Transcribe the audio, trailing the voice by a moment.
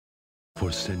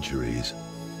For centuries,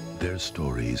 their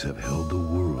stories have held the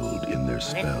world in their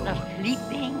spell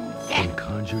and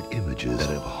conjured images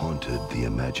that have haunted the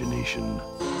imagination.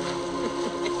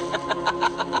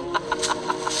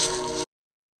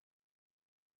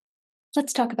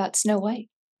 Let's talk about Snow White.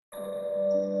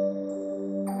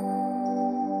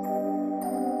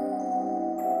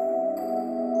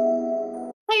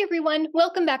 Hi everyone,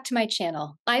 welcome back to my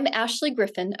channel. I'm Ashley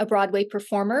Griffin, a Broadway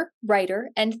performer, writer,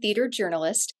 and theater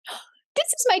journalist. This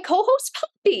is my co-host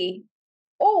Poppy.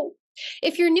 Oh,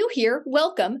 if you're new here,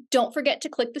 welcome. Don't forget to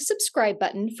click the subscribe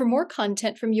button for more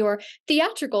content from your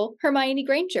theatrical Hermione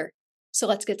Granger. So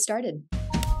let's get started.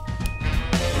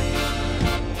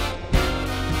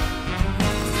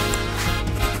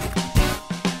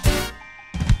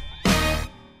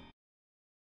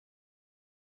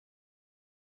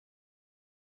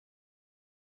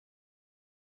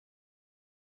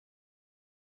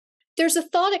 There's a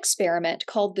thought experiment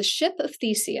called the Ship of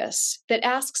Theseus that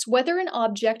asks whether an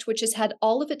object which has had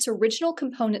all of its original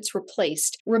components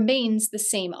replaced remains the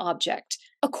same object.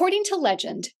 According to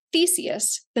legend,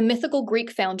 Theseus, the mythical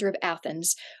Greek founder of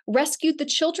Athens, rescued the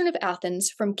children of Athens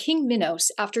from King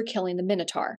Minos after killing the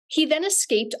Minotaur. He then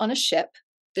escaped on a ship,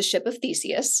 the Ship of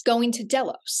Theseus, going to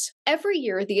Delos. Every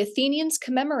year, the Athenians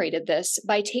commemorated this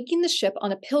by taking the ship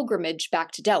on a pilgrimage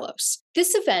back to Delos.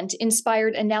 This event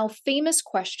inspired a now famous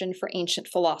question for ancient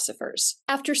philosophers.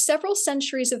 After several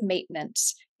centuries of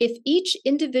maintenance, if each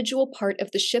individual part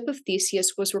of the Ship of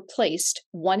Theseus was replaced,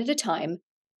 one at a time,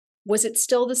 was it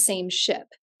still the same ship?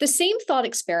 The same thought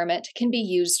experiment can be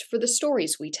used for the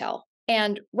stories we tell.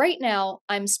 And right now,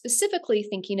 I'm specifically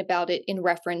thinking about it in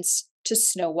reference to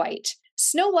Snow White.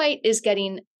 Snow White is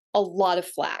getting a lot of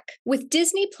flack, with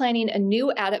Disney planning a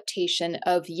new adaptation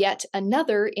of yet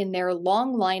another in their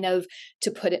long line of, to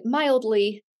put it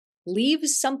mildly,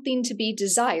 leaves something to be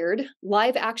desired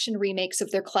live-action remakes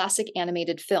of their classic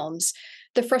animated films.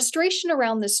 The frustration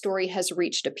around this story has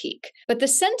reached a peak, but the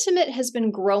sentiment has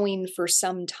been growing for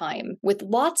some time, with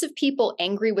lots of people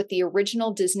angry with the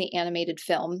original Disney animated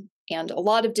film and a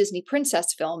lot of Disney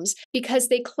princess films because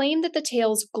they claim that the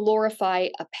tales glorify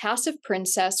a passive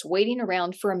princess waiting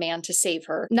around for a man to save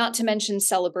her, not to mention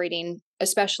celebrating,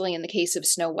 especially in the case of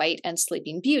Snow White and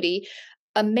Sleeping Beauty,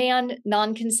 a man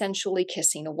non-consensually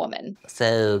kissing a woman.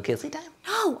 So, kissing time?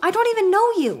 No, I don't even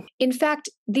know you. In fact,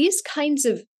 these kinds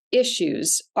of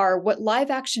issues are what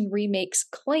live-action remakes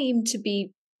claim to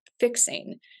be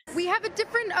fixing. We have a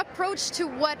different approach to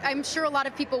what I'm sure a lot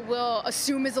of people will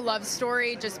assume is a love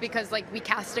story just because, like, we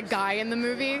cast a guy in the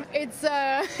movie. It's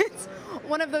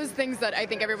one of those things that I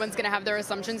think everyone's going to have their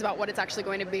assumptions about what it's actually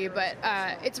going to be, but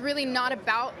it's really not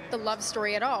about the love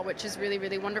story at all, which is really,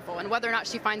 really wonderful. And whether or not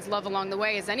she finds love along the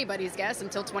way is anybody's guess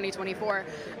until 2024.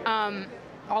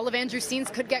 All of Andrew's scenes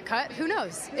could get cut. Who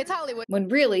knows? It's Hollywood. When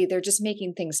really, they're just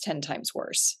making things 10 times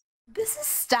worse. This is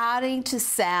starting to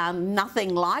sound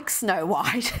nothing like Snow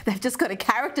White. They've just got a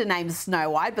character named Snow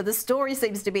White, but the story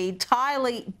seems to be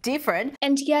entirely different.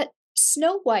 And yet,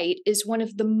 Snow White is one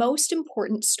of the most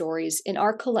important stories in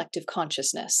our collective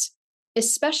consciousness,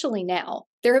 especially now.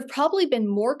 There have probably been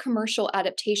more commercial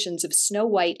adaptations of Snow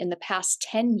White in the past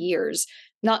 10 years,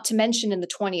 not to mention in the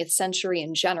 20th century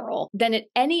in general, than at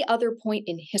any other point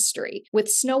in history,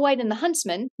 with Snow White and the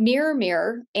Huntsman, Mirror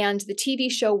Mirror, and the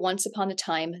TV show Once Upon a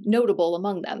Time notable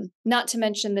among them, not to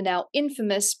mention the now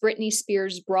infamous Britney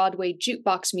Spears Broadway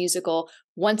jukebox musical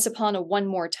Once Upon a One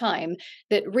More Time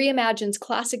that reimagines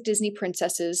classic Disney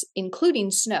princesses, including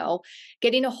Snow,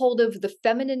 getting a hold of the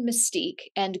feminine mystique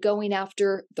and going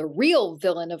after the real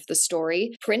villain of the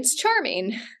story, Prince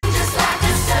Charming. Just like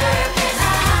a circus,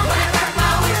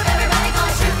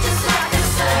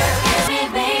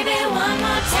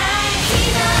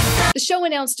 the show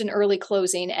announced an early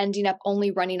closing, ending up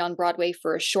only running on Broadway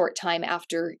for a short time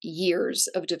after years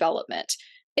of development.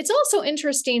 It's also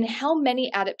interesting how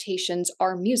many adaptations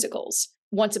are musicals.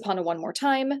 Once Upon a One More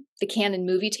Time, the canon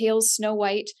movie tales Snow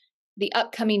White, the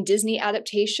upcoming Disney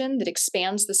adaptation that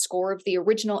expands the score of the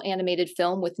original animated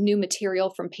film with new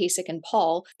material from Pasek and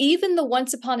Paul. Even the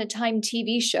Once Upon a Time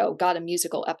TV show got a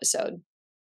musical episode.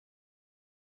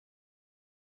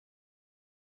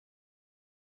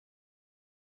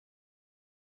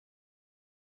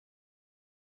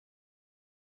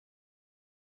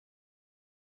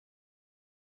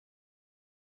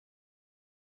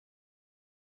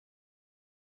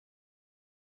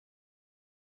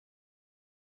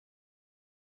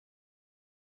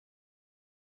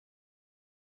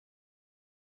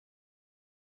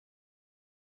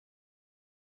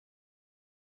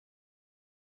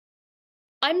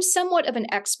 I'm somewhat of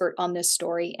an expert on this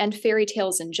story and fairy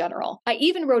tales in general. I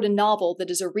even wrote a novel that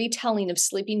is a retelling of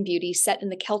Sleeping Beauty set in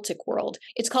the Celtic world.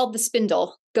 It's called The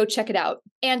Spindle. Go check it out.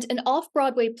 And an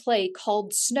off-Broadway play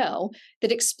called Snow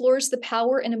that explores the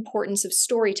power and importance of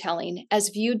storytelling as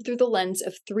viewed through the lens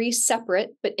of 3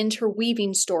 separate but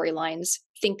interweaving storylines,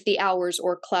 think The Hours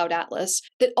or Cloud Atlas,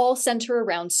 that all center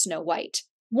around Snow White.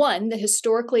 One, the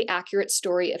historically accurate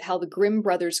story of how the Grimm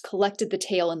brothers collected the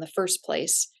tale in the first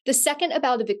place. The second,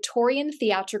 about a Victorian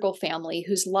theatrical family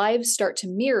whose lives start to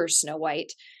mirror Snow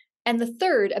White. And the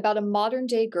third, about a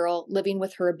modern-day girl living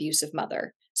with her abusive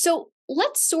mother. So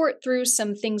let's sort through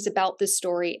some things about this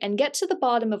story and get to the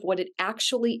bottom of what it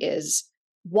actually is,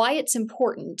 why it's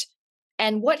important,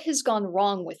 and what has gone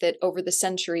wrong with it over the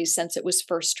centuries since it was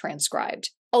first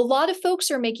transcribed. A lot of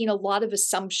folks are making a lot of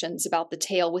assumptions about the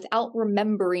tale without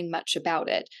remembering much about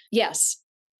it. Yes,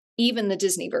 even the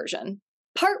Disney version.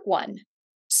 Part 1.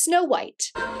 Snow White.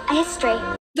 A history.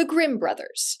 The Grimm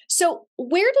Brothers. So,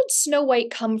 where did Snow White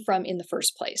come from in the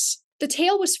first place? The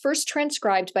tale was first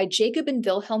transcribed by Jacob and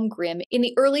Wilhelm Grimm in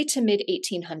the early to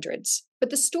mid-1800s. But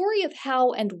the story of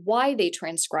how and why they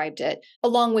transcribed it,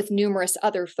 along with numerous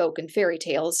other folk and fairy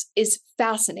tales, is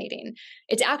fascinating.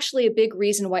 It's actually a big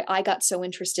reason why I got so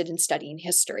interested in studying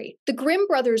history. The Grimm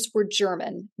brothers were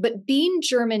German, but being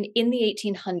German in the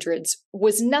 1800s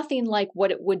was nothing like what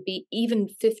it would be even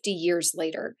 50 years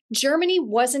later. Germany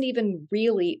wasn't even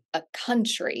really a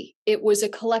country. It was a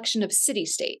collection of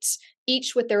city-states,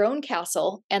 each with their own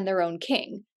castle and their own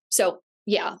king. So,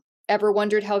 yeah. Ever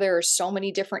wondered how there are so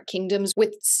many different kingdoms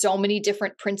with so many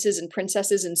different princes and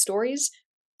princesses and stories?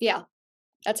 Yeah,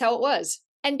 that's how it was.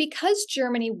 And because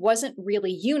Germany wasn't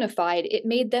really unified, it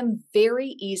made them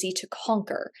very easy to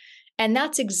conquer. And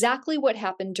that's exactly what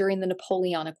happened during the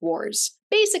Napoleonic Wars.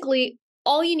 Basically,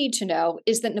 all you need to know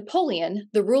is that Napoleon,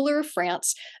 the ruler of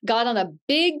France, got on a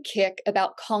big kick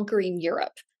about conquering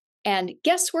Europe. And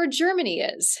guess where Germany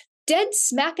is? Dead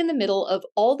smack in the middle of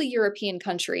all the European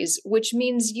countries, which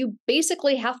means you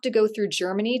basically have to go through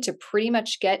Germany to pretty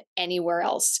much get anywhere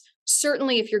else.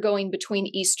 Certainly if you're going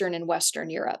between Eastern and Western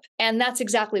Europe. And that's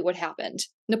exactly what happened.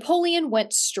 Napoleon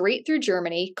went straight through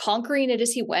Germany, conquering it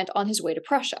as he went on his way to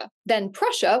Prussia. Then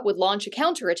Prussia would launch a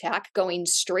counterattack, going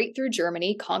straight through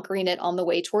Germany, conquering it on the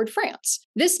way toward France.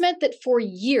 This meant that for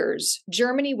years,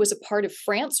 Germany was a part of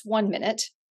France one minute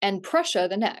and Prussia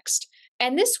the next.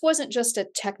 And this wasn't just a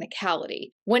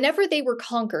technicality. Whenever they were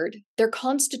conquered, their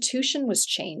constitution was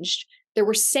changed, there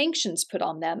were sanctions put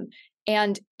on them,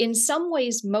 and in some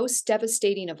ways most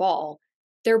devastating of all,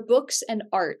 their books and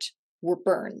art were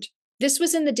burned. This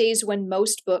was in the days when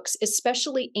most books,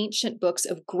 especially ancient books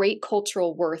of great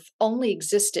cultural worth, only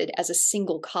existed as a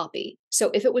single copy.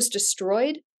 So if it was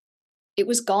destroyed, it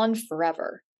was gone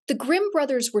forever. The Grimm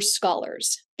brothers were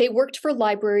scholars. They worked for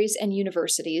libraries and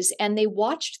universities, and they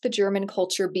watched the German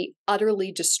culture be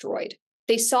utterly destroyed.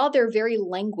 They saw their very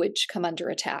language come under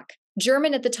attack.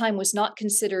 German at the time was not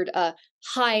considered a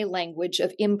high language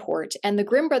of import, and the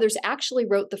Grimm brothers actually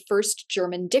wrote the first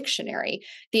German dictionary,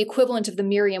 the equivalent of the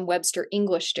Merriam-Webster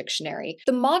English dictionary.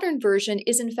 The modern version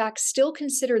is in fact still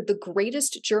considered the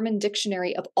greatest German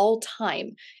dictionary of all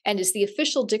time, and is the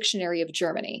official dictionary of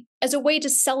Germany, as a way to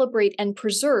celebrate and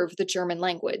preserve the German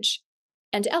language,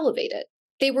 and elevate it.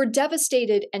 They were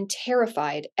devastated and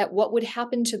terrified at what would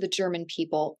happen to the German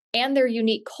people and their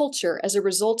unique culture as a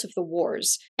result of the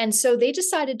wars, and so they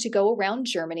decided to go around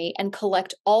Germany and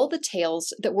collect all the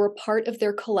tales that were a part of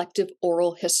their collective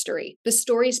oral history. The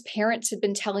stories parents had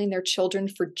been telling their children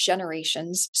for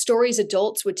generations, stories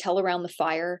adults would tell around the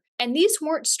fire, and these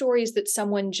weren't stories that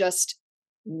someone just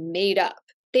made up.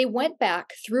 They went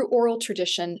back through oral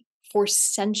tradition for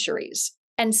centuries.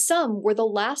 And some were the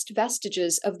last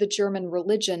vestiges of the German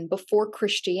religion before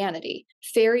Christianity.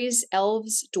 Fairies,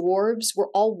 elves, dwarves were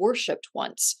all worshipped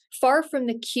once. Far from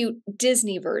the cute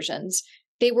Disney versions,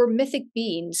 they were mythic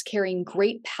beings carrying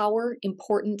great power,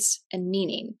 importance, and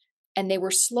meaning, and they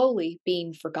were slowly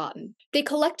being forgotten. They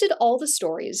collected all the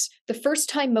stories, the first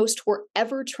time most were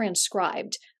ever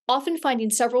transcribed, often finding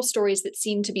several stories that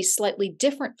seemed to be slightly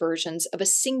different versions of a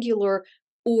singular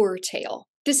tale.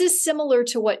 This is similar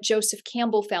to what Joseph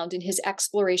Campbell found in his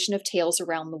exploration of tales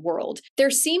around the world. There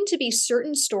seem to be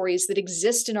certain stories that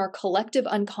exist in our collective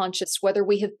unconscious, whether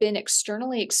we have been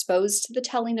externally exposed to the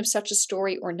telling of such a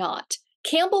story or not.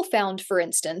 Campbell found, for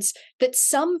instance, that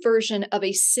some version of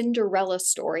a Cinderella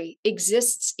story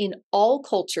exists in all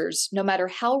cultures, no matter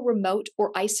how remote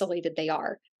or isolated they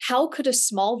are. How could a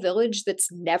small village that's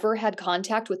never had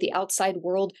contact with the outside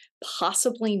world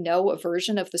possibly know a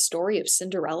version of the story of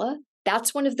Cinderella?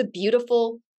 That's one of the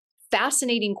beautiful,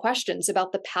 fascinating questions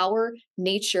about the power,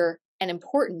 nature, and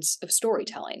importance of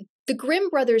storytelling. The Grimm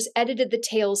brothers edited the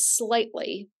tales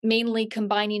slightly, mainly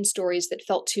combining stories that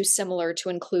felt too similar to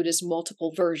include as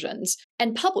multiple versions,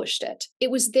 and published it.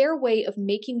 It was their way of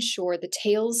making sure the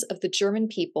tales of the German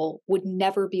people would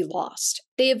never be lost.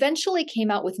 They eventually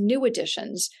came out with new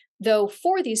editions, though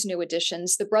for these new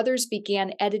editions, the brothers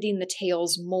began editing the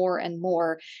tales more and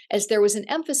more, as there was an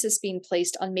emphasis being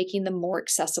placed on making them more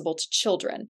accessible to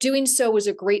children. Doing so was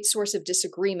a great source of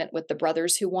disagreement with the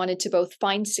brothers, who wanted to both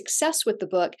find success with the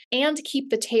book and keep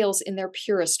the tales in their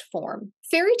purest form.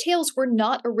 Fairy tales were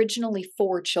not originally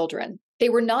for children. They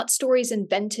were not stories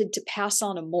invented to pass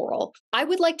on a moral. I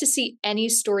would like to see any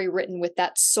story written with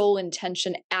that sole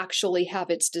intention actually have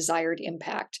its desired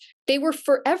impact. They were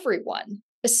for everyone,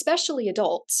 especially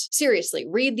adults. Seriously,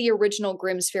 read the original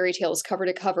Grimm's fairy tales cover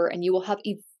to cover and you will have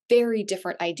a very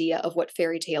different idea of what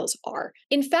fairy tales are.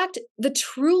 In fact, the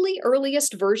truly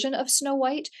earliest version of Snow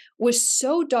White was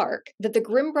so dark that the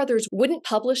Grimm brothers wouldn't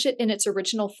publish it in its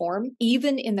original form,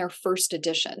 even in their first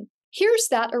edition. Here's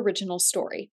that original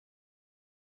story.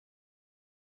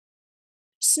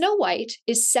 Snow White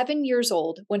is 7 years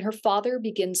old when her father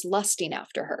begins lusting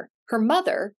after her. Her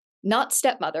mother, not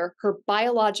stepmother, her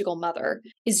biological mother,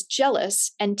 is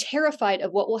jealous and terrified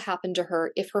of what will happen to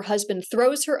her if her husband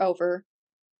throws her over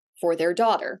for their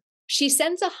daughter. She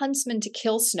sends a huntsman to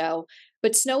kill Snow,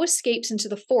 but Snow escapes into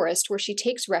the forest where she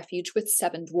takes refuge with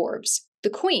 7 dwarves. The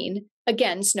queen,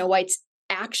 again Snow White's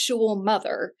actual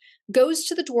mother, goes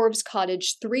to the dwarves'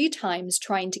 cottage 3 times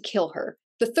trying to kill her,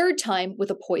 the 3rd time with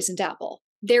a poisoned apple.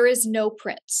 There is no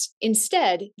prince.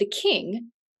 Instead, the king,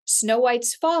 Snow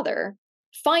White's father,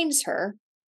 finds her,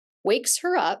 wakes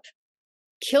her up,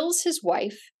 kills his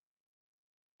wife,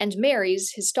 and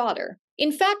marries his daughter.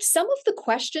 In fact, some of the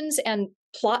questions and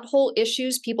plot hole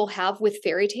issues people have with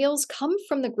fairy tales come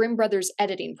from the Grimm brothers'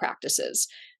 editing practices.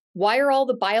 Why are all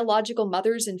the biological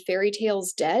mothers in fairy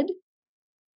tales dead?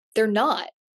 They're not.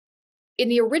 In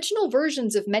the original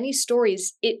versions of many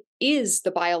stories, it is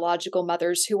the biological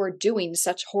mothers who are doing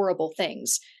such horrible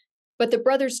things. But the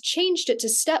brothers changed it to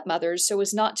stepmothers so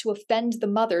as not to offend the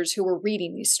mothers who were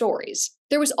reading these stories.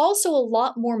 There was also a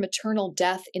lot more maternal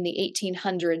death in the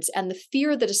 1800s, and the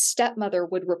fear that a stepmother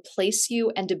would replace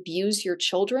you and abuse your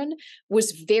children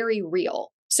was very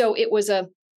real. So it was a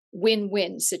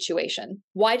win-win situation.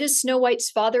 Why does Snow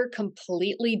White's father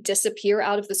completely disappear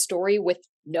out of the story with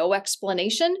no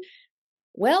explanation?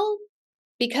 Well,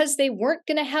 because they weren't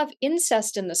going to have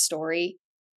incest in the story,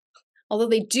 although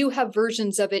they do have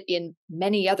versions of it in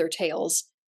many other tales.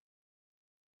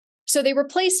 So they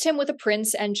replaced him with a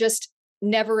prince and just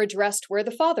never addressed where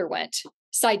the father went.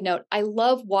 Side note, I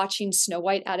love watching Snow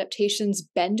White adaptations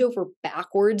bend over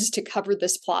backwards to cover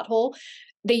this plot hole.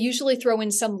 They usually throw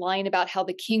in some line about how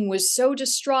the king was so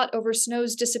distraught over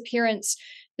Snow's disappearance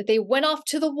that they went off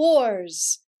to the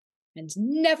wars and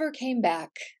never came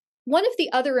back. One of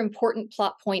the other important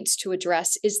plot points to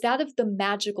address is that of the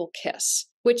magical kiss,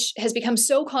 which has become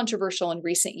so controversial in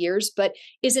recent years, but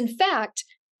is in fact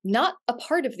not a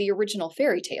part of the original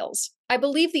fairy tales. I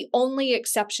believe the only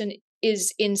exception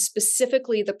is in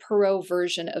specifically the Perrault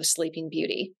version of Sleeping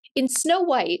Beauty. In Snow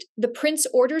White, the prince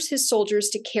orders his soldiers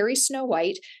to carry Snow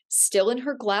White, still in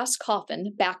her glass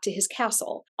coffin, back to his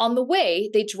castle. On the way,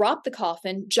 they drop the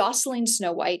coffin, jostling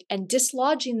Snow White and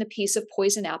dislodging the piece of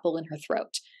poison apple in her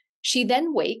throat. She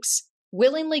then wakes,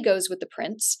 willingly goes with the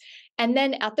prince, and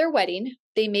then at their wedding,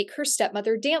 they make her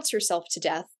stepmother dance herself to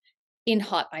death in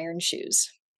hot iron shoes.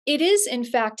 It is, in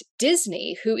fact,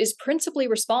 Disney who is principally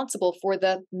responsible for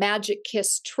the magic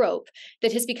kiss trope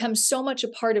that has become so much a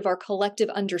part of our collective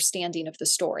understanding of the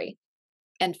story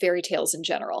and fairy tales in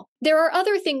general. There are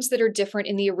other things that are different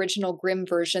in the original Grimm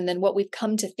version than what we've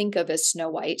come to think of as Snow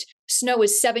White. Snow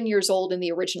is 7 years old in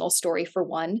the original story, for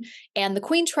one, and the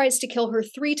queen tries to kill her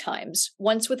 3 times,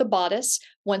 once with a bodice,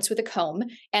 once with a comb,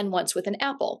 and once with an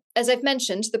apple. As I've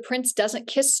mentioned, the prince doesn't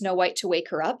kiss Snow White to wake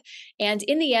her up, and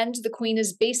in the end, the queen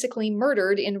is basically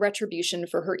murdered in retribution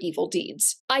for her evil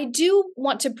deeds. I do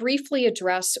want to briefly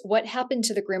address what happened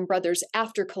to the Grimm brothers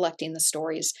after collecting the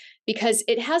stories, because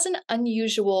it has an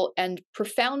unusual and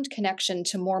profound connection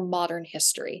to more modern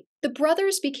history. The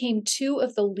brothers became 2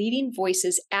 of the leading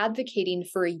voices advocating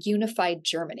for a unified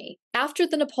Germany. After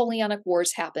the Napoleonic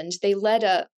Wars happened, they led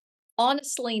a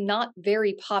honestly not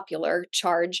very popular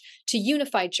charge to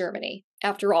unify Germany.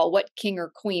 After all, what king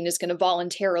or queen is going to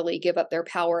voluntarily give up their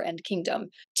power and kingdom,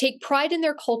 take pride in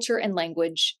their culture and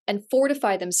language, and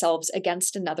fortify themselves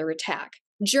against another attack?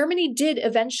 Germany did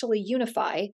eventually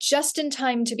unify, just in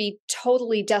time to be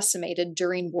totally decimated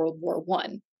during World War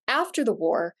I. After the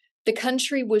war, the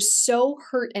country was so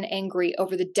hurt and angry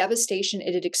over the devastation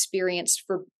it had experienced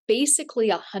for basically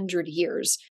 100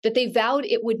 years that they vowed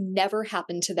it would never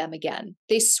happen to them again.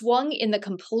 They swung in the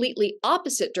completely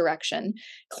opposite direction,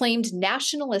 claimed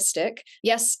nationalistic,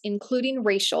 yes, including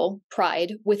racial,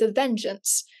 pride with a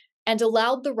vengeance, and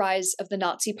allowed the rise of the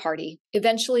Nazi Party,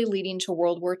 eventually leading to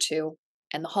World War II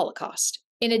and the Holocaust.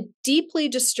 In a deeply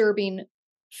disturbing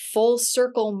full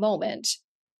circle moment,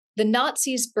 the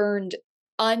Nazis burned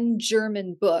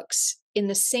un-German books in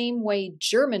the same way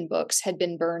German books had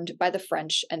been burned by the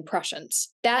French and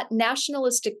Prussians. That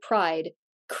nationalistic pride,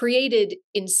 created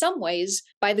in some ways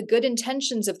by the good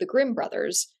intentions of the Grimm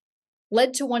brothers,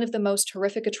 led to one of the most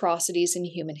horrific atrocities in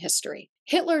human history.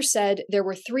 Hitler said there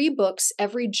were 3 books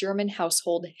every German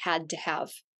household had to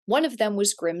have. One of them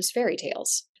was Grimm's fairy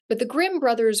tales. But the Grimm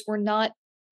brothers were not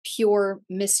pure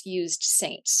misused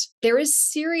saints. There is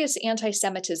serious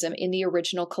anti-Semitism in the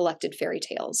original collected fairy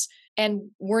tales,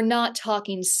 and we're not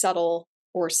talking subtle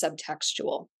or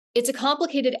subtextual. It's a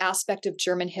complicated aspect of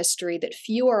German history that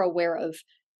few are aware of,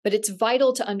 but it's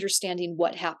vital to understanding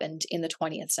what happened in the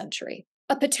 20th century.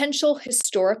 A potential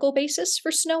historical basis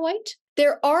for Snow White?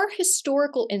 There are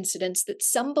historical incidents that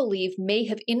some believe may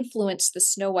have influenced the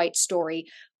Snow White story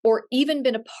or even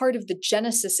been a part of the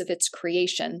genesis of its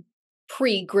creation,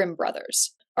 pre-Grimm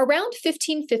Brothers. Around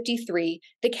 1553,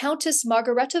 the Countess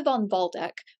Margareta von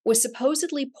Waldeck was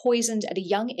supposedly poisoned at a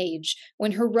young age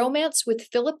when her romance with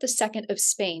Philip II of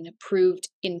Spain proved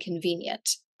inconvenient.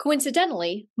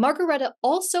 Coincidentally, Margareta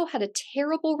also had a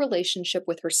terrible relationship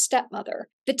with her stepmother.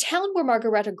 The town where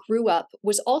Margareta grew up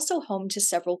was also home to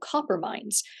several copper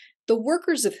mines, the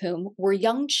workers of whom were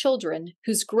young children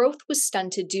whose growth was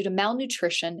stunted due to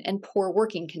malnutrition and poor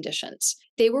working conditions.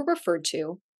 They were referred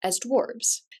to as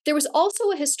dwarves. There was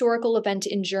also a historical event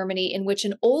in Germany in which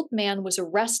an old man was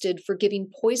arrested for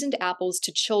giving poisoned apples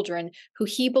to children who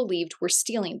he believed were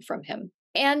stealing from him.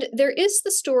 And there is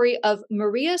the story of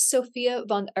Maria Sophia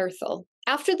von Erthel.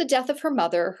 After the death of her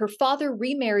mother, her father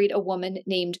remarried a woman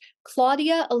named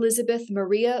Claudia Elizabeth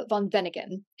Maria von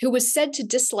Venigen, who was said to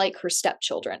dislike her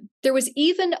stepchildren. There was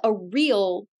even a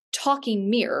real talking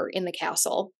mirror in the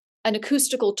castle, an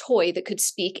acoustical toy that could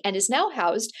speak, and is now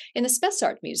housed in the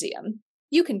Spessart Museum.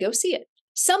 You can go see it.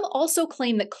 Some also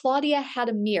claim that Claudia had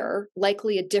a mirror,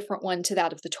 likely a different one to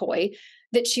that of the toy,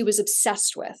 that she was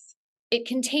obsessed with. It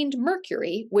contained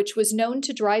mercury, which was known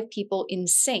to drive people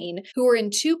insane who were in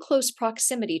too close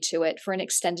proximity to it for an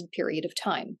extended period of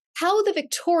time. How the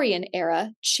Victorian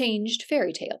era changed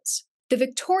fairy tales. The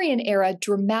Victorian era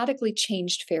dramatically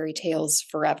changed fairy tales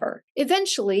forever.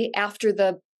 Eventually, after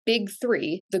the Big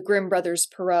Three, the Grimm brothers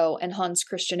Perrault and Hans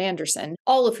Christian Andersen,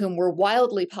 all of whom were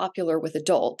wildly popular with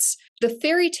adults, the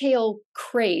fairy tale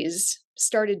craze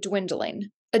started dwindling.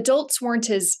 Adults weren't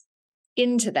as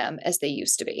into them as they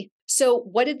used to be. So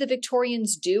what did the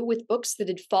Victorians do with books that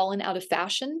had fallen out of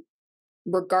fashion,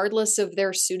 regardless of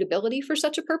their suitability for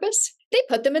such a purpose? They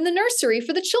put them in the nursery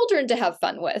for the children to have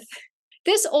fun with.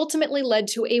 This ultimately led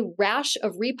to a rash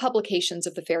of republications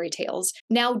of the fairy tales,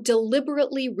 now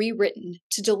deliberately rewritten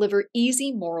to deliver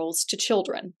easy morals to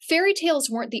children. Fairy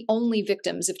tales weren't the only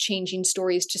victims of changing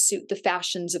stories to suit the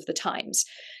fashions of the times.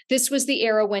 This was the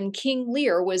era when King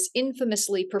Lear was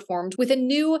infamously performed with a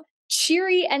new,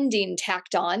 cheery ending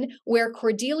tacked on, where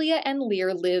Cordelia and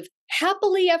Lear live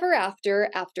happily ever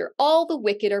after all the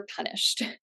wicked are punished.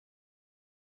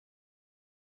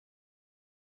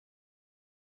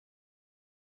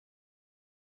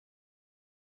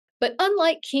 But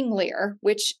unlike King Lear,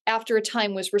 which after a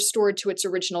time was restored to its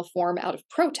original form out of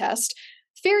protest,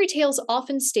 fairy tales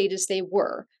often stayed as they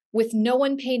were, with no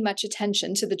one paying much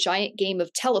attention to the giant game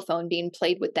of telephone being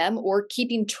played with them or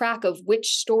keeping track of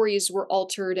which stories were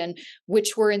altered and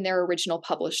which were in their original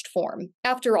published form.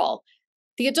 After all,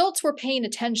 the adults were paying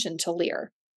attention to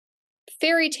Lear.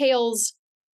 Fairy tales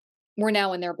were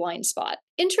now in their blind spot.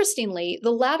 Interestingly,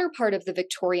 the latter part of the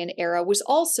Victorian era was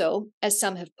also, as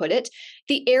some have put it,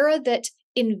 the era that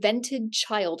invented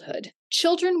childhood.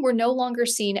 Children were no longer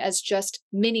seen as just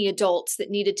mini adults that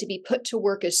needed to be put to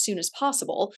work as soon as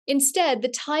possible. Instead, the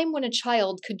time when a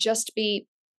child could just be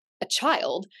a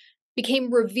child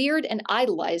became revered and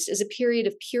idolized as a period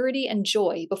of purity and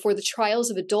joy before the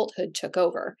trials of adulthood took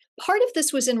over. Part of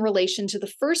this was in relation to the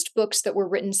first books that were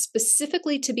written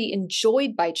specifically to be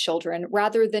enjoyed by children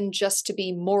rather than just to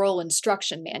be moral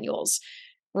instruction manuals.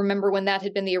 Remember when that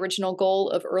had been the original goal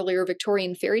of earlier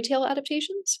Victorian fairy tale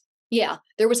adaptations? Yeah,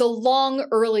 there was a long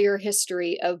earlier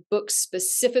history of books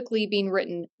specifically being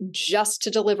written just to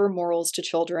deliver morals to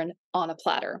children on a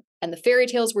platter, and the fairy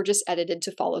tales were just edited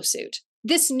to follow suit.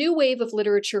 This new wave of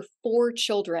literature for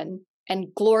children and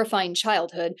glorifying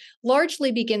childhood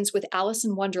largely begins with Alice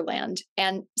in Wonderland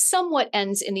and somewhat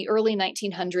ends in the early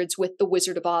 1900s with the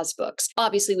Wizard of Oz books.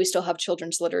 Obviously, we still have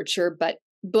children's literature, but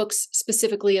books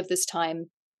specifically of this time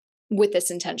with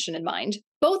this intention in mind.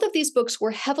 Both of these books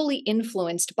were heavily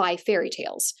influenced by fairy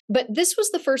tales, but this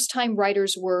was the first time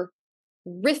writers were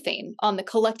riffing on the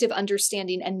collective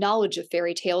understanding and knowledge of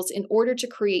fairy tales in order to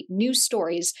create new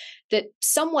stories that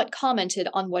somewhat commented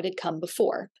on what had come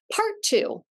before. Part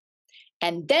 2.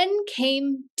 And then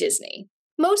came Disney.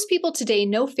 Most people today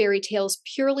know fairy tales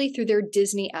purely through their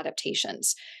Disney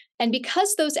adaptations. And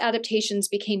because those adaptations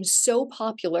became so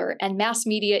popular and mass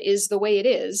media is the way it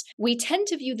is, we tend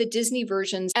to view the Disney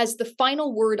versions as the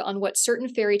final word on what certain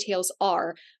fairy tales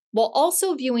are, while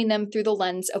also viewing them through the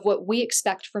lens of what we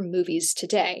expect from movies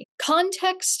today.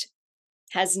 Context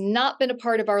has not been a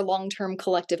part of our long-term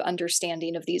collective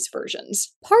understanding of these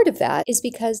versions. Part of that is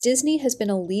because Disney has been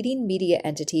a leading media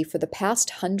entity for the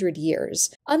past 100 years.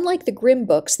 Unlike the Grimm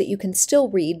books that you can still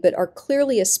read but are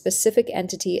clearly a specific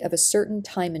entity of a certain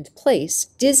time and place,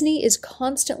 Disney is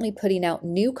constantly putting out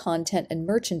new content and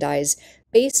merchandise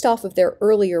based off of their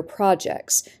earlier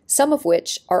projects, some of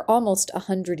which are almost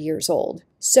 100 years old.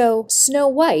 So, Snow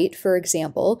White, for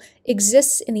example,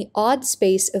 exists in the odd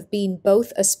space of being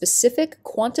both a specific,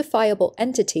 quantifiable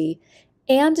entity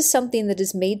and something that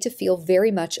is made to feel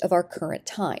very much of our current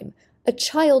time. A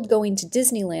child going to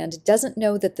Disneyland doesn't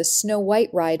know that the Snow White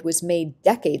ride was made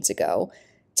decades ago.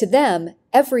 To them,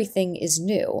 everything is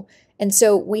new, and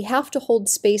so we have to hold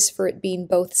space for it being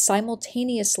both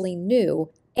simultaneously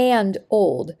new and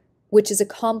old, which is a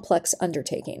complex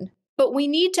undertaking. But we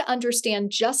need to understand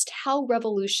just how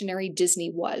revolutionary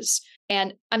Disney was.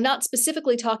 And I'm not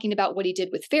specifically talking about what he did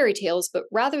with fairy tales, but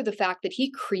rather the fact that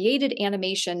he created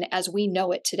animation as we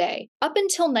know it today. Up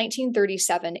until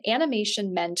 1937,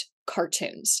 animation meant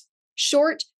cartoons.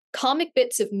 Short, comic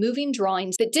bits of moving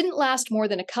drawings that didn't last more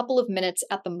than a couple of minutes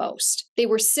at the most. They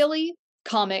were silly,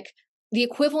 comic, the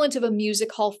equivalent of a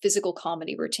music hall physical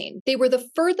comedy routine. They were the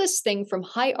furthest thing from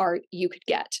high art you could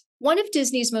get. One of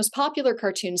Disney's most popular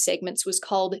cartoon segments was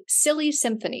called Silly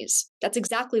Symphonies. That's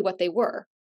exactly what they were.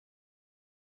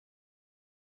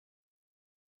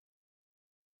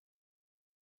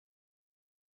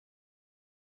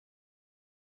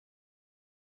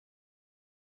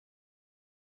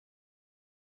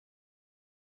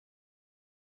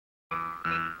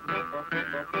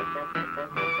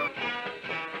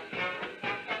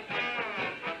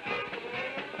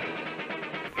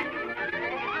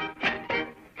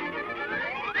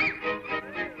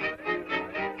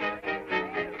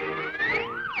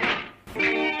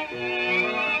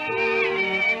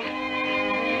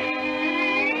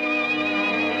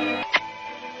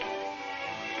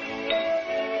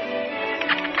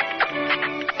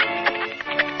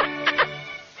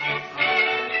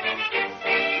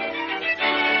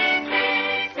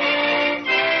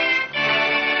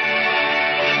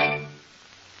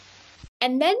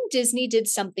 And then Disney did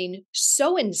something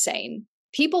so insane,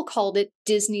 people called it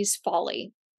Disney's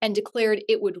folly and declared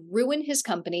it would ruin his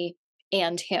company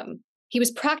and him. He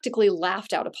was practically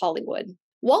laughed out of Hollywood.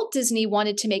 Walt Disney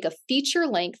wanted to make a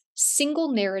feature-length,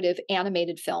 single-narrative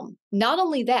animated film. Not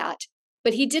only that,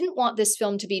 but he didn't want this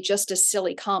film to be just a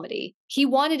silly comedy. He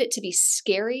wanted it to be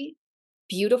scary,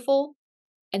 beautiful,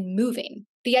 and moving.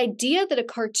 The idea that a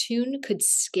cartoon could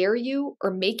scare you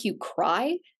or make you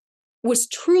cry was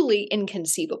truly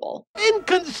inconceivable.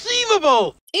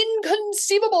 Inconceivable!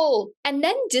 Inconceivable! And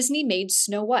then Disney made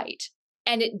Snow White,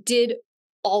 and it did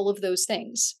all of those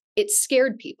things. It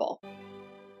scared people.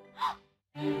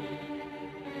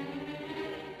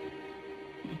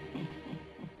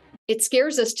 It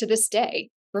scares us to this day.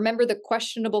 Remember the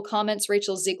questionable comments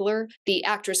Rachel Ziegler, the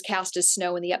actress cast as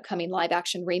Snow in the upcoming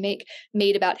live-action remake,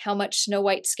 made about how much Snow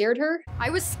White scared her?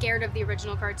 I was scared of the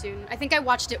original cartoon. I think I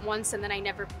watched it once and then I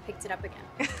never picked it up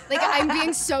again. Like, I'm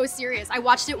being so serious. I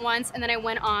watched it once and then I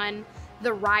went on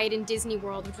the ride in Disney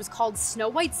World, which was called Snow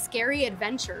White's Scary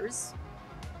Adventures.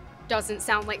 Doesn't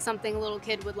sound like something a little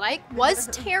kid would like. Was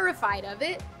terrified of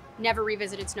it. Never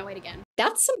revisited Snow White again.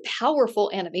 That's some powerful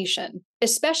animation,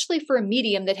 especially for a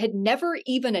medium that had never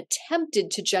even attempted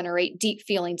to generate deep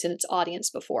feelings in its audience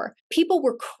before. People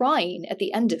were crying at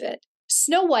the end of it.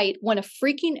 Snow White won a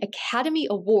freaking Academy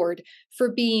Award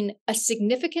for being a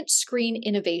significant screen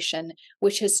innovation,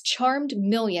 which has charmed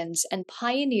millions and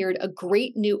pioneered a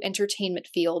great new entertainment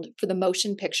field for the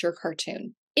motion picture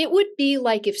cartoon. It would be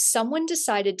like if someone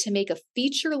decided to make a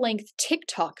feature-length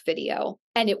TikTok video,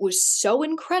 and it was so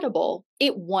incredible,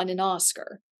 it won an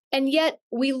Oscar. And yet,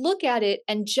 we look at it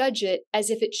and judge it as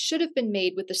if it should have been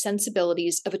made with the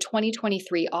sensibilities of a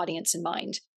 2023 audience in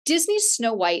mind. Disney's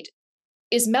Snow White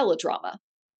is melodrama.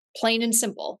 Plain and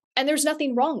simple. And there's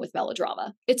nothing wrong with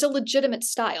melodrama. It's a legitimate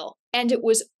style. And it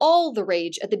was all the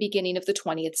rage at the beginning of the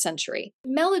 20th century.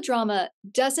 Melodrama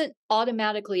doesn't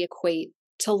automatically equate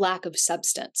to lack of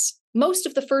substance. Most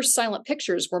of the first silent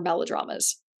pictures were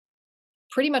melodramas.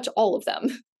 Pretty much all of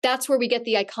them. That's where we get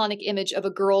the iconic image of a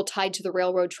girl tied to the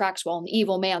railroad tracks while an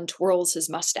evil man twirls his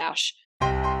mustache.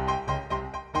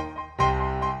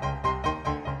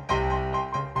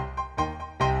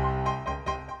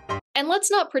 And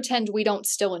let's not pretend we don't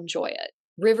still enjoy it.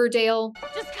 Riverdale.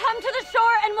 Just come to the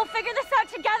shore and we'll figure this out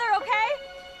together, okay?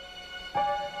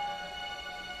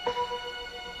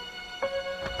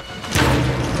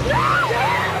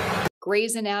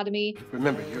 Grey's Anatomy.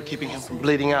 Remember, you're keeping him from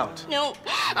bleeding out. No,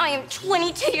 I am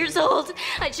 22 years old.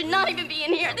 I should not even be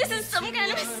in here. This is some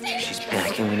kind of mistake. She's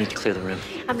packing. We need to clear the room.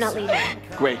 I'm not leaving.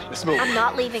 Great, let's move. I'm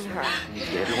not leaving her. We need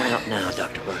to get everyone out now,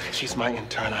 Dr. Burke. She's my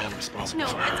intern. I am responsible No,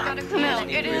 for it's her. gotta come out.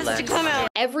 It is to come out.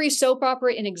 Every soap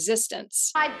opera in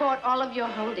existence. I bought all of your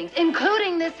holdings,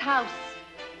 including this house.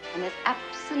 And there's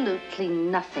absolutely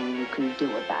nothing you can do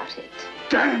about it.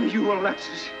 Damn you,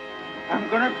 Alexis! I'm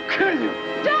gonna kill you!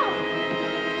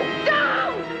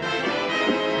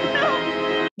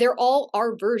 There all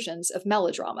are versions of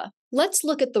melodrama. Let's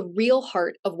look at the real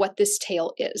heart of what this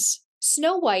tale is.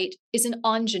 Snow White is an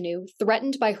ingenue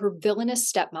threatened by her villainous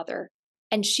stepmother,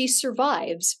 and she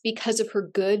survives because of her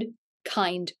good,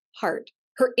 kind heart.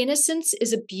 Her innocence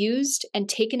is abused and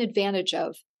taken advantage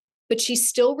of, but she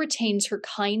still retains her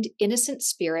kind, innocent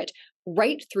spirit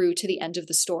right through to the end of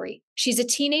the story. She's a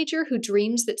teenager who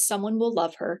dreams that someone will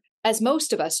love her, as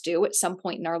most of us do at some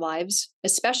point in our lives,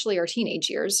 especially our teenage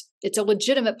years. It's a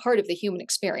legitimate part of the human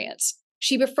experience.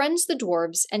 She befriends the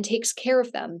dwarves and takes care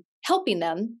of them, helping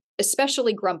them,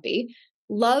 especially Grumpy,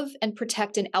 love and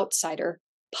protect an outsider,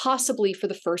 possibly for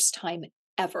the first time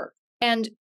ever. And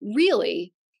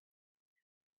really,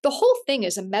 the whole thing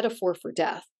is a metaphor for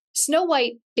death. Snow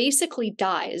White basically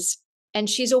dies, and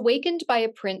she's awakened by a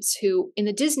prince who, in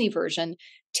the Disney version,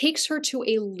 takes her to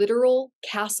a literal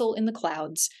castle in the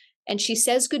clouds, and she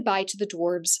says goodbye to the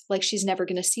dwarves like she's never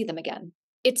going to see them again.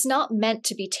 It's not meant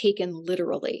to be taken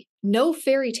literally. No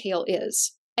fairy tale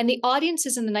is. And the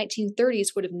audiences in the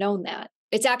 1930s would have known that.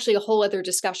 It's actually a whole other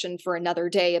discussion for another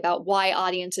day about why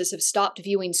audiences have stopped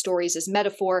viewing stories as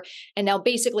metaphor and now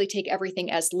basically take everything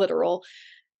as literal.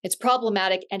 It's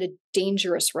problematic and a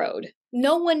dangerous road.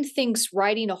 No one thinks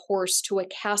riding a horse to a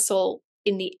castle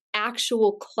in the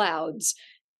actual clouds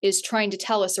is trying to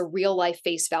tell us a real-life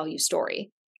face value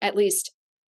story. At least,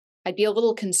 I'd be a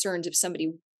little concerned if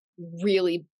somebody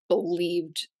really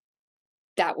believed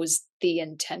that was the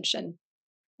intention.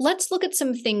 Let's look at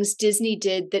some things Disney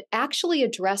did that actually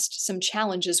addressed some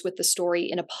challenges with the story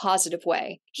in a positive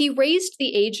way. He raised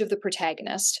the age of the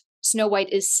protagonist. Snow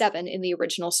White is 7 in the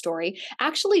original story,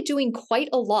 actually doing quite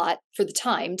a lot for the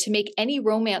time to make any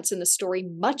romance in the story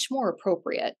much more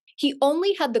appropriate. He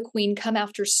only had the queen come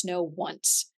after Snow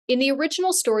once. In the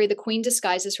original story, the queen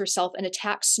disguises herself and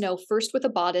attacks Snow first with a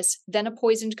bodice, then a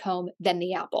poisoned comb, then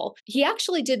the apple. He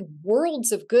actually did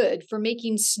worlds of good for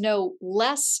making Snow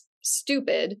less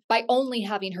stupid by only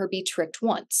having her be tricked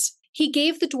once. He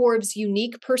gave the dwarves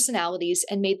unique personalities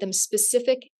and made them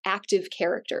specific, active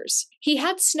characters. He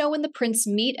had Snow and the prince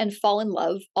meet and fall in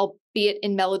love, albeit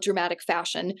in melodramatic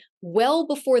fashion, well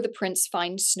before the prince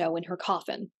finds Snow in her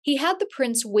coffin. He had the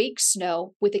prince wake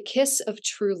Snow with a kiss of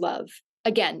true love.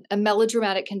 Again, a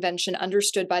melodramatic convention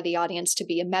understood by the audience to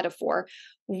be a metaphor,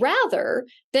 rather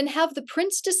than have the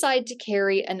prince decide to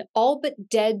carry an all but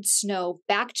dead Snow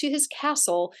back to his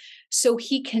castle so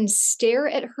he can stare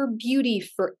at her beauty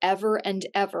forever and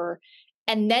ever,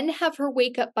 and then have her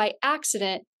wake up by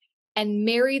accident and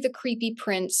marry the creepy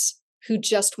prince who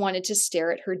just wanted to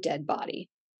stare at her dead body.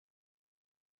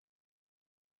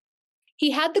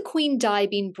 He had the queen die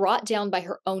being brought down by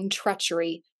her own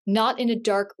treachery, not in a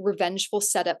dark, revengeful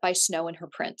setup by Snow and her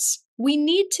prince. We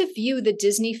need to view the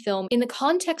Disney film in the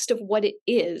context of what it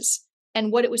is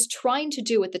and what it was trying to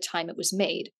do at the time it was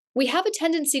made. We have a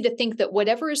tendency to think that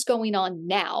whatever is going on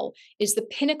now is the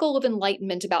pinnacle of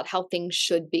enlightenment about how things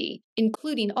should be,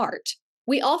 including art.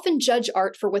 We often judge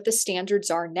art for what the standards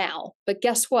are now, but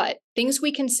guess what? Things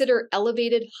we consider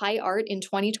elevated high art in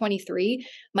 2023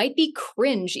 might be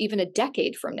cringe even a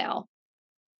decade from now.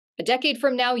 A decade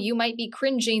from now, you might be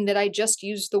cringing that I just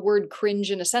used the word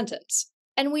cringe in a sentence.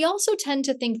 And we also tend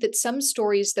to think that some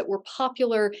stories that were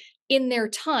popular in their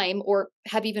time or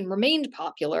have even remained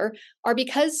popular are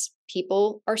because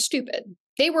people are stupid.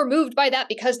 They were moved by that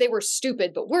because they were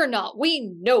stupid, but we're not.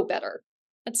 We know better.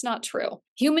 That's not true.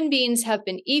 Human beings have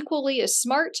been equally as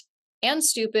smart and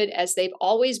stupid as they've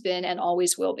always been and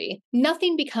always will be.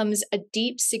 Nothing becomes a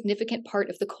deep, significant part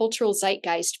of the cultural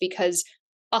zeitgeist because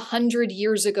 100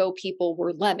 years ago people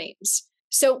were lemmings.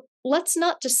 So let's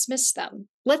not dismiss them.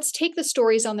 Let's take the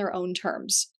stories on their own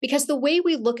terms. Because the way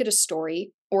we look at a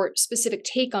story, or specific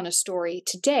take on a story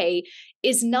today,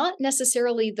 is not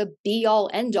necessarily the be-all,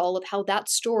 end-all of how that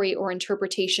story or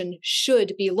interpretation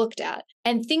should be looked at.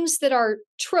 And things that are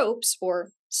tropes or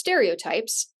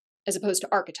stereotypes, as opposed to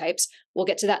archetypes, we'll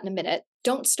get to that in a minute,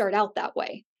 don't start out that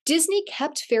way. Disney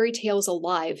kept fairy tales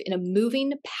alive in a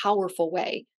moving, powerful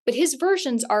way, but his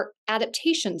versions are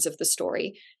adaptations of the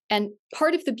story. And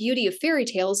part of the beauty of fairy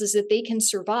tales is that they can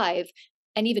survive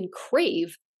and even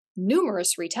crave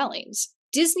numerous retellings.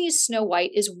 Disney's Snow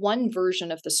White is one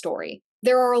version of the story.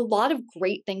 There are a lot of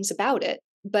great things about it,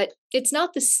 but it's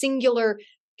not the singular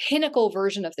pinnacle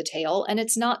version of the tale, and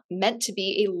it's not meant to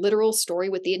be a literal story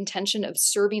with the intention of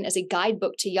serving as a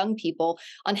guidebook to young people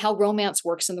on how romance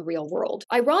works in the real world.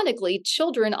 Ironically,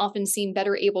 children often seem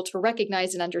better able to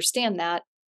recognize and understand that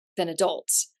than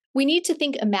adults. We need to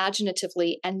think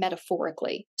imaginatively and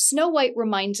metaphorically. Snow White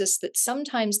reminds us that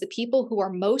sometimes the people who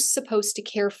are most supposed to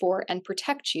care for and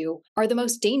protect you are the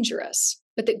most dangerous,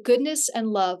 but that goodness and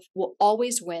love will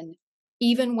always win,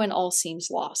 even when all seems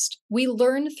lost. We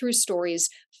learn through stories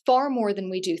far more than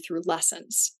we do through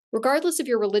lessons. Regardless of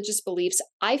your religious beliefs,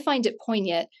 I find it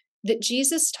poignant that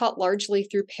Jesus taught largely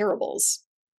through parables,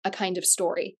 a kind of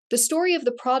story. The story of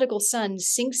the prodigal son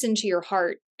sinks into your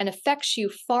heart and affects you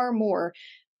far more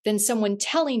than someone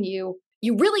telling you,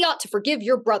 you really ought to forgive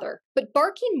your brother. But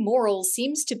barking morals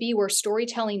seems to be where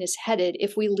storytelling is headed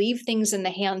if we leave things in the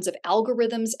hands of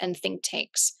algorithms and think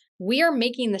tanks. We are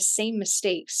making the same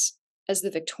mistakes as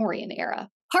the Victorian era.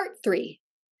 Part 3.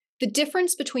 The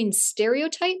difference between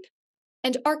stereotype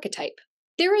and archetype.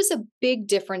 There is a big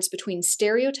difference between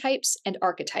stereotypes and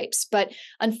archetypes, but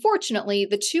unfortunately,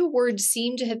 the two words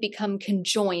seem to have become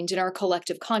conjoined in our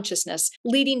collective consciousness,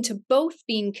 leading to both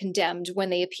being condemned when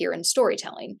they appear in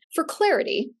storytelling. For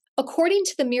clarity, according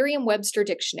to the Merriam-Webster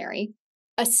dictionary,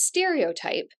 a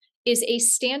stereotype is a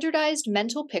standardized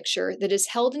mental picture that is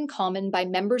held in common by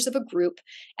members of a group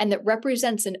and that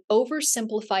represents an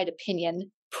oversimplified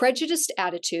opinion, prejudiced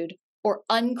attitude, or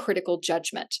uncritical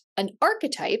judgment. An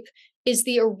archetype is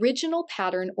the original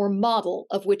pattern or model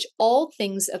of which all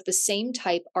things of the same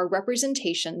type are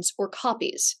representations or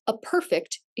copies, a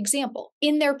perfect example.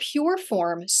 In their pure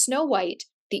form, Snow White,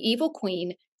 the evil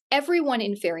queen, everyone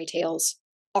in fairy tales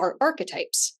are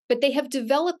archetypes, but they have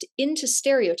developed into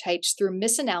stereotypes through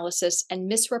misanalysis and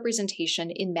misrepresentation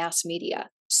in mass media.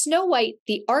 Snow White,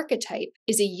 the archetype,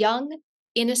 is a young,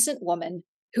 innocent woman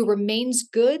who remains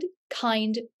good,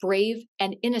 kind, brave,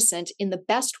 and innocent in the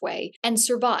best way and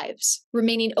survives,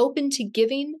 remaining open to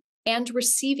giving and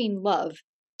receiving love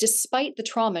despite the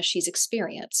trauma she's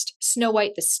experienced. Snow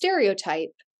White, the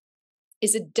stereotype,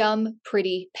 is a dumb,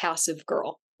 pretty, passive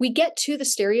girl. We get to the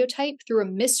stereotype through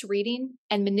a misreading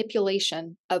and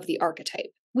manipulation of the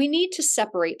archetype. We need to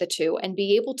separate the two and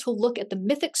be able to look at the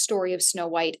mythic story of Snow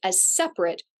White as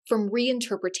separate from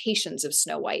reinterpretations of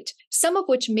Snow White, some of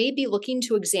which may be looking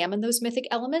to examine those mythic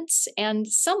elements, and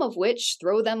some of which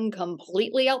throw them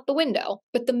completely out the window.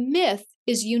 But the myth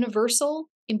is universal,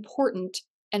 important,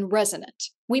 and resonant.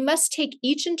 We must take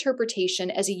each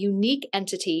interpretation as a unique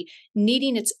entity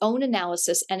needing its own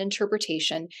analysis and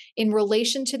interpretation in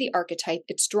relation to the archetype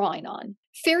it's drawing on.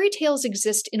 Fairy tales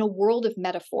exist in a world of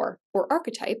metaphor, or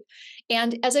archetype,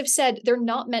 and as I've said, they're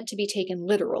not meant to be taken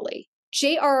literally.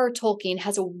 J.R.R. Tolkien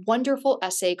has a wonderful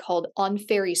essay called On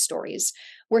Fairy Stories,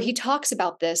 where he talks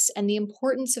about this and the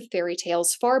importance of fairy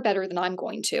tales far better than I'm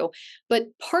going to. But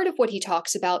part of what he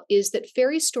talks about is that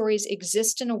fairy stories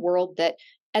exist in a world that,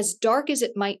 as dark as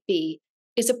it might be,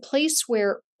 is a place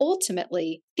where,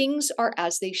 ultimately, things are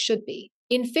as they should be.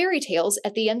 In fairy tales,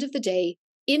 at the end of the day,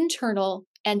 internal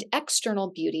and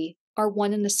external beauty are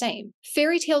one and the same.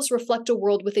 Fairy tales reflect a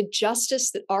world with a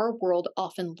justice that our world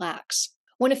often lacks.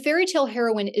 When a fairy tale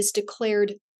heroine is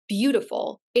declared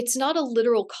beautiful, it's not a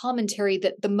literal commentary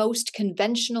that the most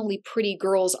conventionally pretty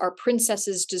girls are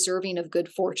princesses deserving of good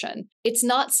fortune. It's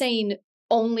not saying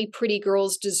only pretty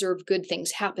girls deserve good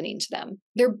things happening to them.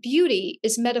 Their beauty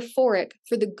is metaphoric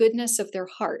for the goodness of their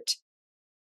heart.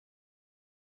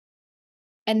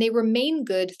 And they remain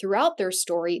good throughout their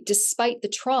story despite the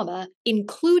trauma,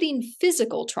 including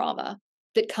physical trauma,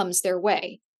 that comes their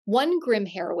way. One Grimm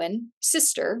heroine,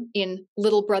 Sister, in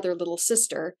Little Brother, Little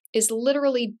Sister, is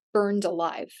literally burned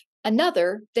alive.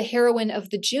 Another, the heroine of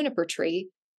the Juniper Tree,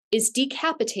 is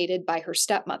decapitated by her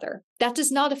stepmother. That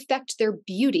does not affect their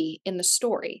beauty in the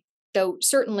story, though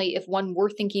certainly if one were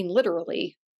thinking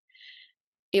literally,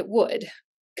 it would.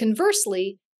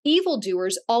 Conversely,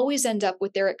 evildoers always end up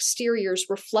with their exteriors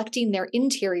reflecting their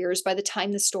interiors by the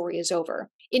time the story is over.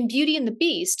 In Beauty and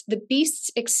the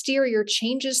Beast's exterior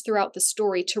changes throughout the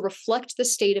story to reflect the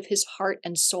state of his heart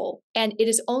and soul. And it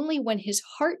is only when his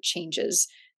heart changes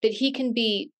that he can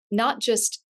be not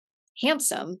just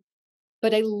handsome,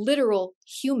 but a literal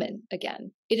human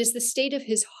again. It is the state of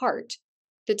his heart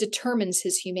that determines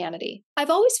his humanity. I've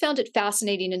always found it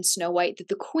fascinating in Snow White that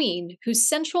the queen, whose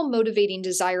central motivating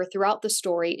desire throughout the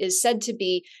story is said to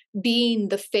be being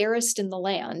the fairest in the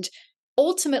land,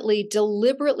 ultimately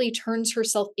deliberately turns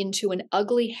herself into an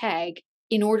ugly hag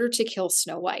in order to kill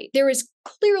Snow White. There is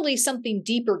clearly something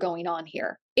deeper going on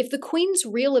here. If the queen's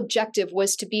real objective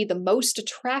was to be the most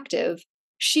attractive,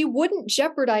 she wouldn't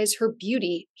jeopardize her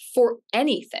beauty for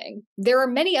anything. There are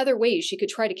many other ways she could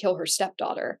try to kill her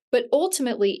stepdaughter, but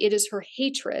ultimately it is her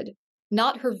hatred,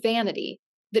 not her vanity,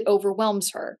 that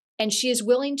overwhelms her. And she is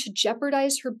willing to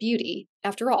jeopardize her beauty.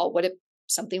 After all, what if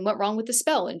something went wrong with the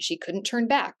spell and she couldn't turn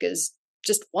back, is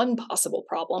just one possible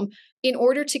problem, in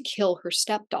order to kill her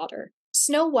stepdaughter.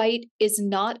 Snow White is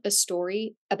not a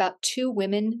story about two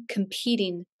women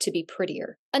competing to be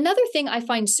prettier. Another thing I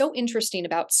find so interesting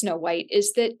about Snow White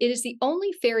is that it is the only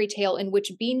fairy tale in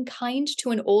which being kind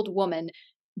to an old woman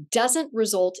doesn't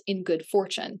result in good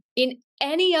fortune. In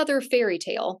any other fairy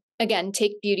tale, again,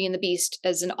 take Beauty and the Beast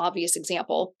as an obvious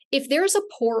example, if there's a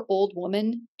poor old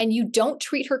woman and you don't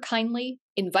treat her kindly,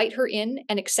 invite her in,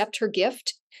 and accept her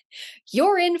gift,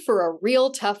 you're in for a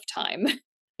real tough time.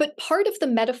 But part of the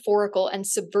metaphorical and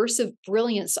subversive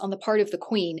brilliance on the part of the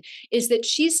queen is that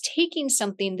she's taking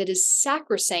something that is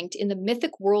sacrosanct in the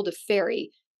mythic world of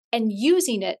fairy and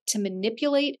using it to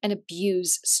manipulate and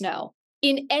abuse Snow.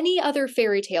 In any other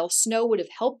fairy tale, Snow would have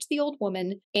helped the old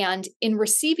woman and, in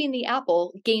receiving the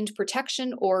apple, gained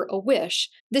protection or a wish.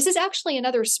 This is actually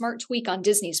another smart tweak on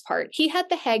Disney's part. He had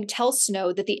the hag tell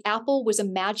Snow that the apple was a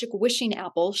magic wishing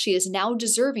apple she is now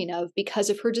deserving of because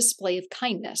of her display of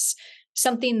kindness.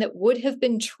 Something that would have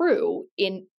been true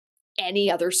in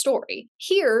any other story.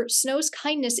 Here, Snow's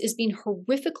kindness is being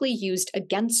horrifically used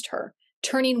against her,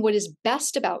 turning what is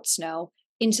best about Snow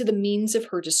into the means of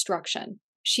her destruction.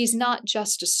 She's not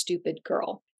just a stupid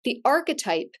girl. The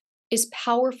archetype is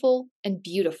powerful and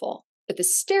beautiful, but the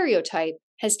stereotype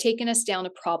has taken us down a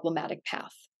problematic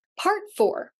path. Part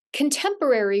 4,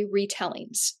 contemporary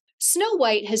retellings. Snow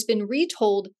White has been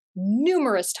retold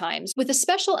numerous times, with a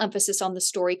special emphasis on the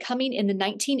story coming in the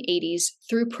 1980s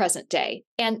through present day.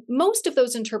 And most of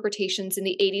those interpretations in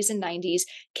the 80s and 90s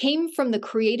came from the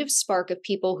creative spark of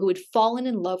people who had fallen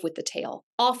in love with the tale,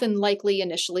 often likely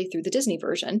initially through the Disney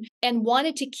version, and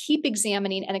wanted to keep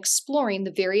examining and exploring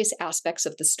the various aspects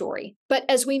of the story. But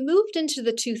as we moved into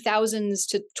the 2000s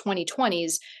to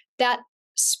 2020s, that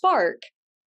spark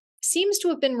seems to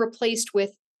have been replaced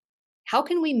with, how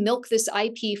can we milk this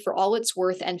IP for all it's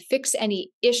worth and fix any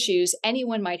issues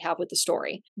anyone might have with the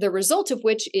story? The result of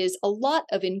which is a lot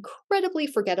of incredibly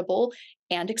forgettable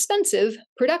and expensive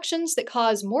productions that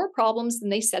cause more problems than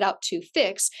they set out to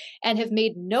fix and have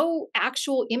made no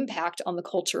actual impact on the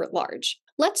culture at large.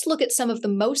 Let's look at some of the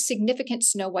most significant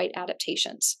Snow White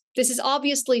adaptations. This is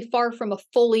obviously far from a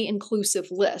fully inclusive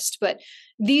list, but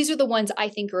these are the ones I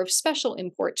think are of special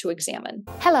import to examine.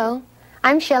 Hello,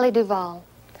 I'm Shelley Duvall.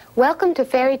 Welcome to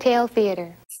Fairy Tale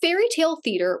Theater. Fairy Tale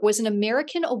Theater was an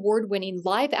American award-winning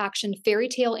live-action fairy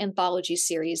tale anthology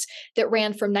series that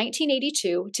ran from 1982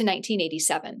 to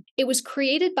 1987. It was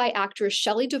created by actress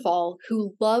Shelley Duvall,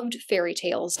 who loved fairy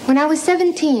tales. When I was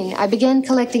 17, I began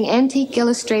collecting antique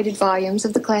illustrated volumes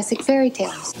of the classic fairy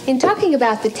tales. In talking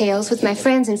about the tales with my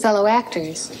friends and fellow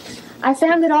actors, I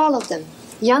found that all of them,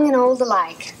 young and old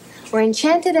alike, were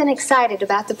enchanted and excited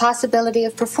about the possibility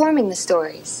of performing the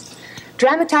stories,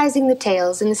 dramatizing the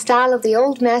tales in the style of the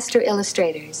old master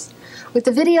illustrators, with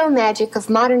the video magic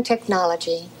of modern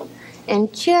technology,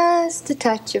 and just a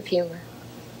touch of humor.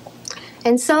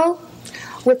 And so,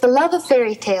 with the love of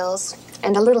fairy tales,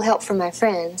 and a little help from my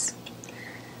friends,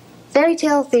 Fairy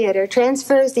Tale Theater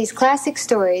transfers these classic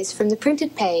stories from the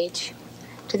printed page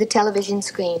to the television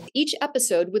screen. Each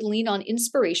episode would lean on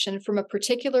inspiration from a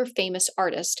particular famous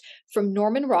artist, from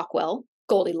Norman Rockwell,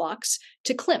 Goldilocks,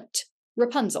 to Klimt,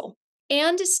 Rapunzel,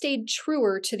 and stayed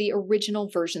truer to the original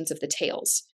versions of the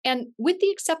tales. And with the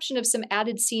exception of some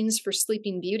added scenes for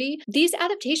Sleeping Beauty, these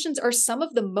adaptations are some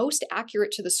of the most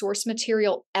accurate to the source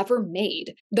material ever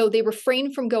made, though they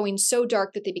refrain from going so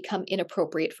dark that they become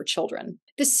inappropriate for children.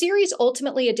 The series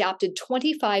ultimately adapted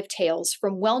 25 tales,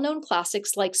 from well-known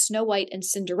classics like Snow White and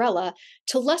Cinderella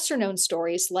to lesser-known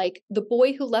stories like The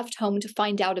Boy Who Left Home to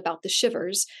Find Out About the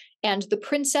Shivers and The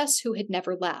Princess Who Had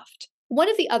Never Laughed. One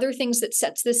of the other things that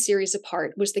sets this series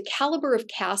apart was the caliber of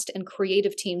cast and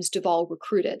creative teams Duvall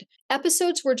recruited.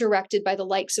 Episodes were directed by the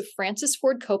likes of Francis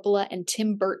Ford Coppola and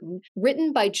Tim Burton,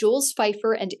 written by Jules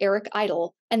Feiffer and Eric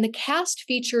Idle, and the cast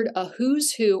featured a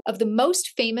who's who of the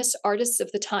most famous artists of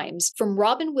the times, from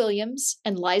Robin Williams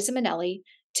and Liza Minnelli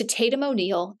to Tatum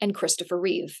O'Neal and Christopher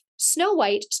Reeve. Snow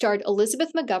White starred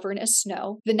Elizabeth McGovern as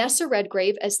Snow, Vanessa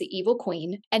Redgrave as the Evil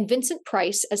Queen, and Vincent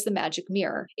Price as the Magic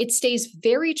Mirror. It stays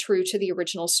very true to the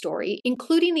original story,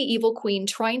 including the Evil Queen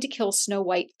trying to kill Snow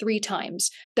White 3 times,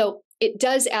 though it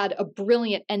does add a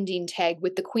brilliant ending tag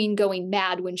with the Queen going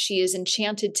mad when she is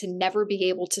enchanted to never be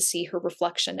able to see her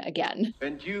reflection again.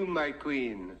 And you, my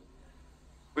Queen,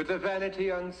 with a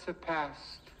vanity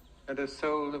unsurpassed and a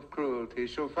soul of cruelty,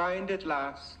 shall find at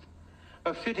last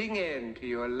a fitting end to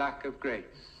your lack of grace.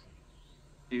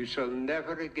 You shall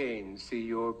never again see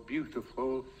your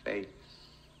beautiful face.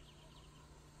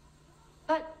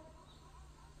 But,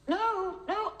 no,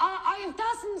 I have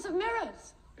dozens of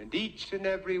mirrors. And each and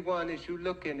every one, as you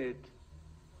look in it,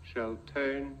 shall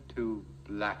turn to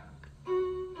black.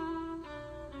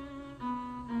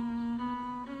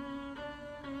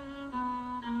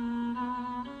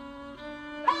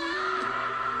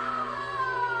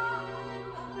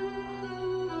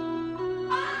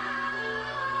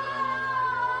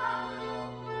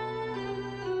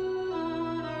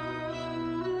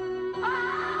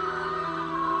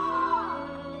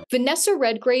 Vanessa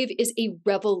Redgrave is a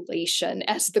revelation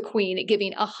as the Queen,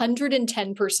 giving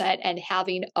 110% and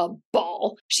having a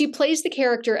ball. She plays the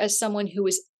character as someone who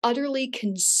is utterly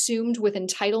consumed with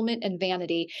entitlement and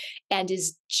vanity and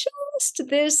is just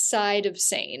this side of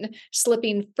sane,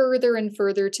 slipping further and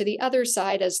further to the other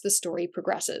side as the story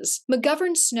progresses.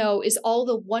 McGovern Snow is all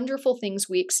the wonderful things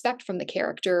we expect from the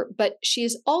character, but she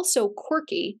is also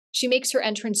quirky. She makes her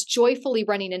entrance joyfully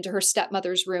running into her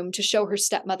stepmother's room to show her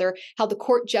stepmother how the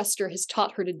court jester has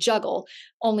taught her to juggle,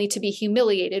 only to be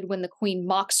humiliated when the Queen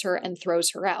mocks her and throws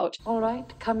her out. All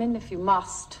right, come in if you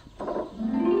must.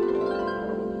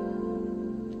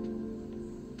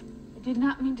 I did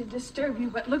not mean to disturb you,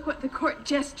 but look what the court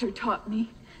jester taught me.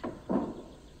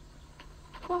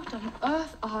 What on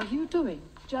earth are you doing?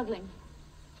 Juggling.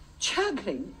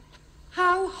 Juggling?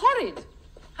 How horrid!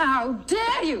 How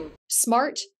dare you!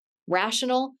 Smart,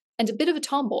 rational, and a bit of a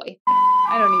tomboy.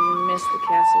 I don't even miss the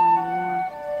castle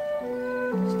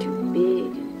anymore. It's too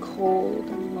big and cold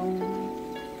and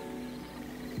lonely.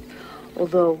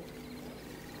 Although,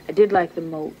 I did like the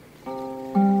moat.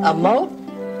 A moat?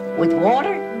 With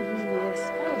water?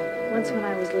 Yes. Once when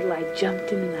I was little, I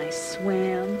jumped in and I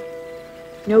swam.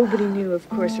 Nobody knew, of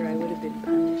course, or I would have been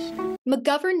punished.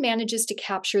 McGovern manages to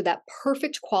capture that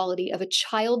perfect quality of a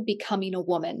child becoming a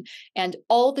woman and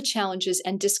all the challenges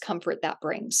and discomfort that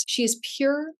brings. She is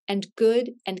pure and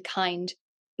good and kind,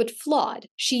 but flawed.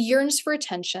 She yearns for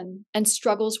attention and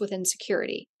struggles with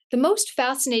insecurity. The most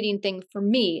fascinating thing for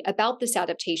me about this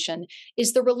adaptation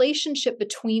is the relationship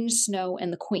between Snow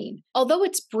and the Queen. Although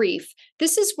it's brief,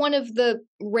 this is one of the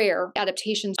rare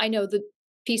adaptations. I know the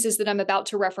pieces that I'm about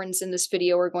to reference in this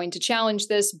video are going to challenge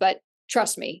this, but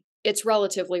trust me, it's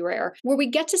relatively rare, where we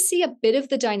get to see a bit of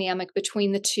the dynamic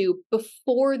between the two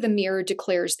before the mirror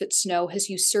declares that Snow has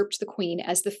usurped the Queen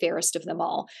as the fairest of them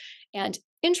all. And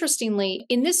interestingly,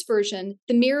 in this version,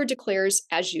 the mirror declares,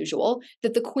 as usual,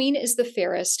 that the Queen is the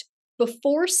fairest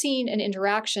before seeing an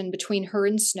interaction between her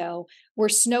and Snow, where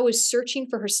Snow is searching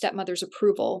for her stepmother's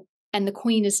approval, and the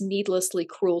Queen is needlessly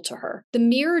cruel to her. The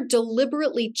mirror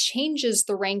deliberately changes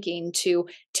the ranking to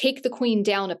take the Queen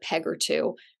down a peg or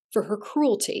two for her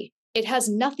cruelty. It has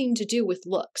nothing to do with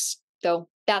looks, though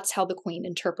that's how the Queen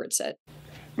interprets it.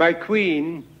 My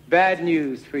Queen, bad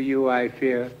news for you, I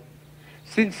fear.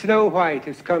 Since Snow White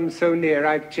has come so near,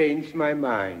 I've changed my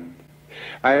mind.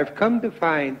 I have come to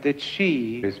find that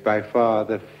she is by far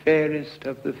the fairest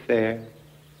of the fair.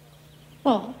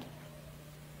 What?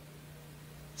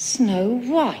 Snow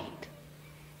White?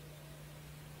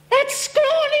 That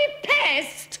scrawny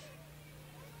pest!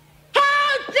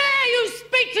 How dare you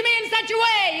speak to me in such a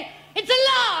way? It's a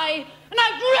lie! An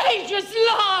outrageous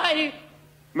lie!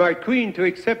 My Queen, to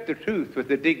accept the truth with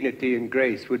the dignity and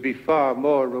grace would be far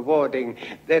more rewarding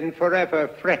than forever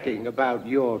fretting about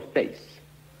your face.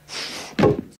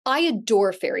 I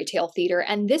adore fairy tale theater,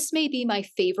 and this may be my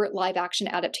favorite live-action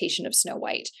adaptation of Snow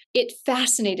White. It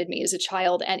fascinated me as a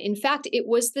child, and in fact, it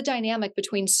was the dynamic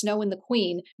between Snow and the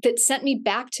Queen that sent me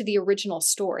back to the original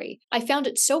story. I found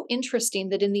it so interesting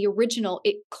that in the original,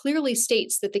 it clearly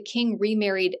states that the king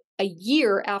remarried a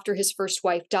year after his first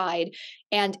wife died,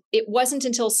 and it wasn't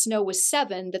until Snow was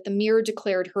 7 that the mirror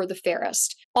declared her the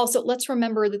fairest. Also, let's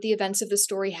remember that the events of the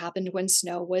story happened when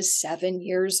Snow was 7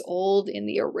 years old in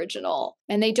the original.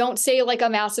 And they don't say like a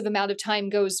massive amount of time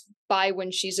goes by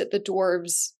when she's at the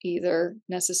dwarves either,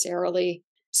 necessarily.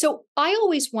 So I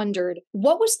always wondered,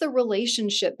 what was the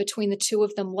relationship between the two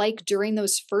of them like during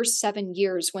those first 7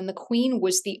 years when the Queen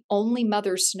was the only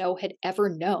mother Snow had ever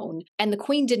known, and the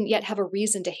Queen didn't yet have a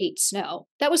reason to hate Snow?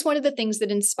 That was one of the things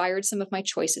that inspired some of my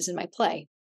choices in my play.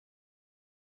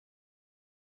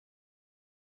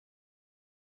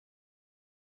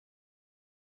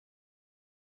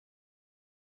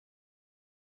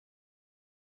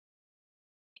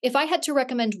 If I had to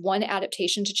recommend one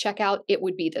adaptation to check out, it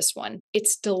would be this one.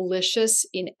 It's delicious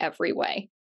in every way.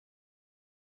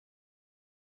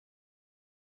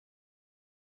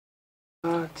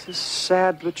 Tis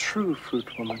sad but true, Fruit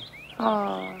Woman.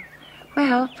 Oh,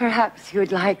 well, perhaps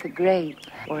you'd like a grape.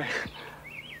 Why,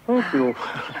 thank you.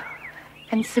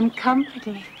 And some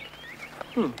company.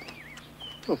 Well,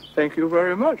 thank you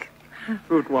very much,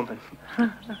 Fruit Woman.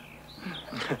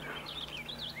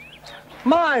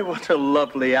 My, what a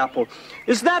lovely apple.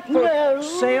 Is that for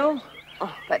sale?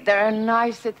 Oh, but there are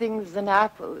nicer things than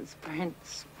apples,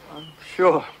 Prince.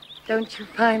 Sure. Don't you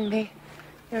find me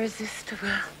irresistible?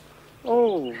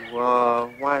 Oh,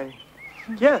 why,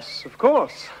 yes, of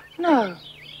course. No.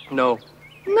 No.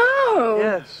 No.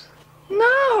 Yes.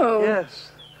 No.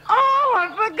 Yes. Oh,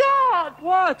 I forgot.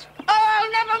 What? Oh,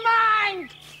 never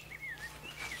mind.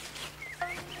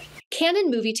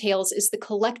 Canon Movie Tales is the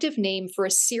collective name for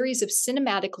a series of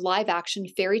cinematic live-action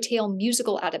fairy tale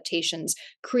musical adaptations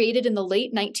created in the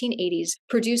late 1980s,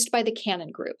 produced by the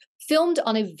Canon Group. Filmed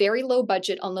on a very low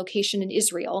budget on location in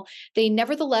Israel, they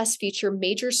nevertheless feature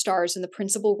major stars in the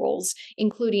principal roles,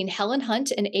 including Helen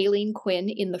Hunt and Aileen Quinn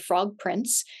in The Frog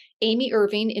Prince, Amy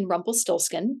Irving in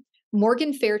Rumpelstiltskin,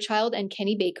 Morgan Fairchild and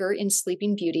Kenny Baker in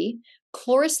Sleeping Beauty,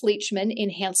 Cloris Leachman in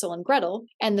Hansel and Gretel,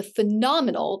 and the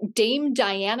phenomenal Dame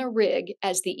Diana Rigg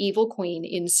as the evil queen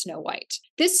in Snow White.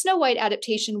 This Snow White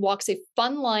adaptation walks a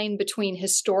fun line between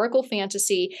historical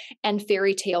fantasy and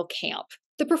fairy tale camp.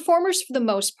 The performers, for the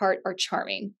most part, are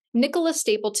charming. Nicola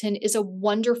Stapleton is a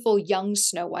wonderful young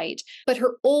Snow White, but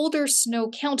her older Snow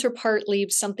counterpart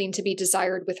leaves something to be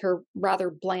desired with her rather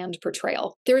bland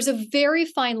portrayal. There is a very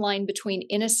fine line between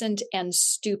innocent and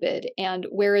stupid, and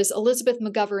whereas Elizabeth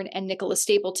McGovern and Nicola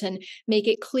Stapleton make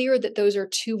it clear that those are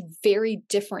two very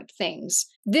different things,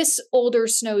 this older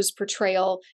Snow's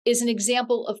portrayal is an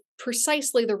example of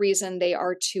precisely the reason they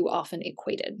are too often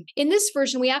equated. In this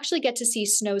version, we actually get to see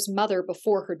Snow's mother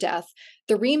before her death,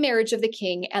 the remarriage of the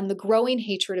king, and the growing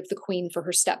hatred of the queen for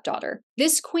her stepdaughter.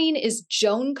 This queen is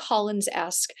Joan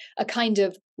Collins-esque, a kind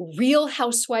of real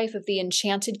housewife of the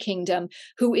Enchanted Kingdom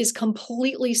who is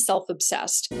completely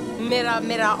self-obsessed. Mirror,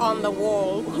 mirror on the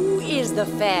wall, who is the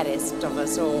fairest of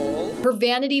us all? Her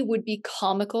vanity would be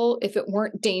comical if it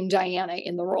weren't Dame Diana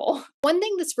in the role. One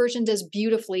thing this version does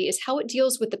beautifully is how it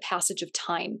deals with the passage of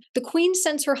time. The queen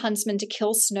sends her huntsman to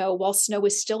kill Snow while Snow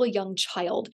is still a young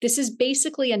child. This is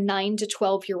basically a 9 to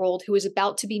 12-year-old who is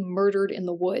about to be murdered in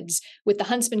the woods, with the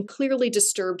huntsman clearly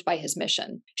disturbed by his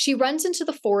mission. She runs into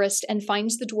the forest and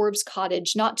finds the dwarves'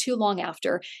 cottage not too long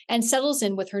after and settles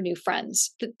in with her new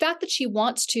friends. The fact that she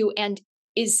wants to and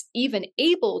is even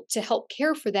able to help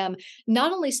care for them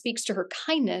not only speaks to her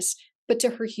kindness, but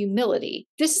to her humility.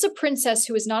 This is a princess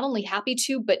who is not only happy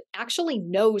to, but actually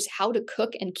knows how to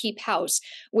cook and keep house,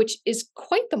 which is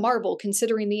quite the marvel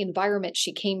considering the environment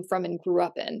she came from and grew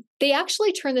up in. They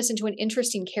actually turn this into an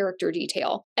interesting character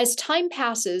detail. As time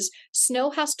passes, Snow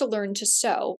has to learn to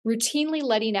sew, routinely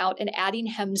letting out and adding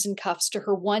hems and cuffs to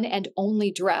her one and only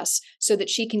dress so that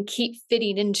she can keep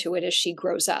fitting into it as she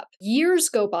grows up. Years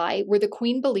go by where the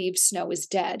queen believes Snow is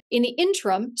dead. In the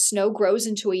interim, Snow grows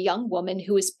into a young woman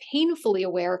who is painfully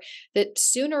aware that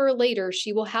sooner or later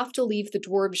she will have to leave the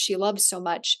dwarves she loves so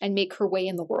much and make her way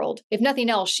in the world. If nothing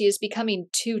else, she is becoming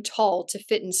too tall to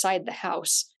fit inside the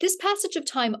house. This passage of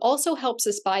time also helps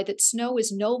us by that Snow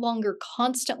is no longer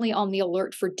constantly on the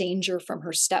alert for danger from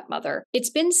her stepmother.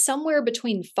 It's been somewhere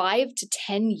between 5 to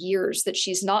 10 years that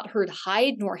she's not heard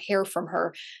hide nor hair from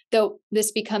her, though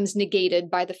this becomes negated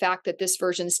by the fact that this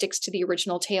version sticks to the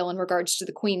original tale in regards to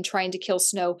the queen trying to kill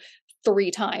Snow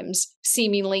 3 times,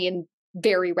 seemingly in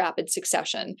very rapid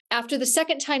succession. After the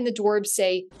second time the dwarves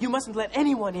say, "You mustn't let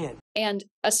anyone in," and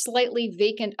a slightly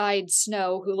vacant-eyed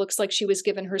Snow, who looks like she was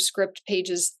given her script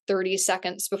pages 30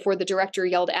 seconds before the director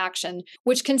yelled action,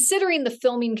 which, considering the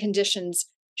filming conditions,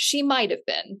 she might have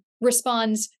been,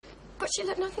 responds, "But she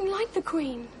looked nothing like the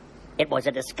Queen. It was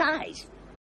a disguise.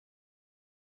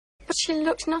 But she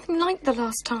looked nothing like the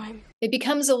last time." It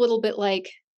becomes a little bit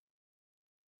like,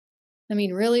 I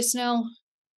mean, really, Snow?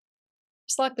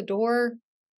 Just lock the door?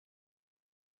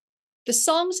 The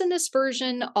songs in this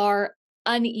version are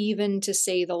uneven, to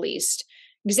say the least,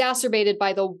 exacerbated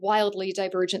by the wildly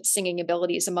divergent singing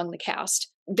abilities among the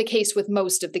cast. The case with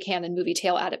most of the canon movie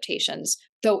tale adaptations,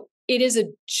 though it is a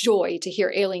joy to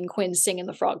hear Aileen Quinn sing in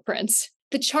The Frog Prince.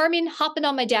 The charming Hoppin'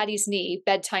 on My Daddy's Knee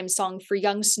bedtime song for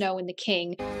young Snow and the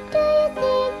King. Do you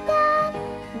think that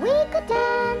we could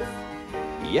dance?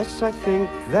 Yes, I think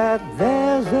that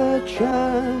there's a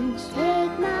chance.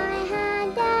 Take my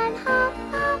hand and hop,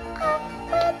 hop, hop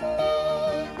with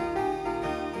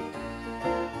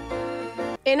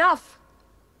me. Enough!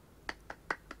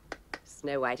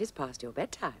 Snow White is past your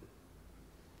bedtime.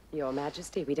 Your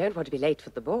Majesty, we don't want to be late for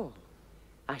the ball.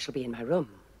 I shall be in my room.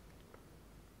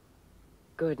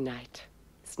 Good night,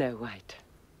 Snow White.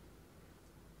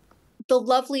 The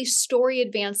lovely story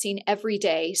advancing every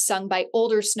day, sung by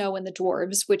older Snow and the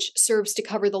Dwarves, which serves to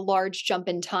cover the large jump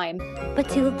in time. But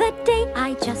till the day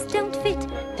I just don't fit,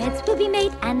 beds will be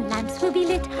made and lamps will be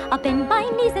lit. I'll bend my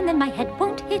knees and then my head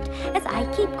won't hit, as I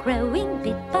keep growing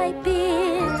bit by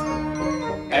bit.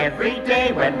 Every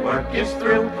day when work is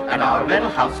through and our little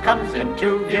house comes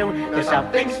into view, there's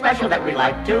something special that we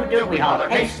like to do. We holler,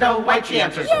 "Hey, Snow White," she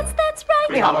answers. Yes, that's right.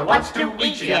 We holler, "What's to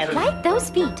eat?" she answers. Right, those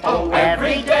feet. Oh,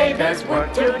 every day there's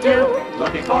work to do,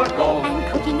 looking for gold and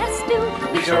cooking a stew.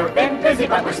 We've sure been busy,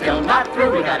 but we're still not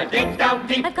through. We gotta dig down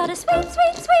deep. I've gotta sweep,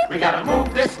 sweep, sweep. We gotta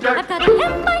move this dirt. I've gotta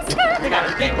hem my skirt. We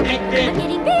gotta dig, dig, dig. I'm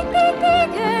getting big, big,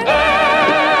 bigger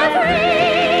every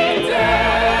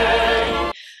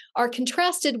day. Are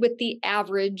contrasted with the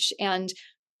average and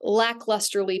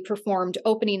lacklusterly performed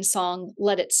opening song,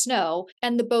 Let It Snow,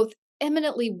 and the both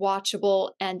eminently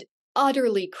watchable and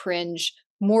utterly cringe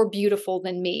More Beautiful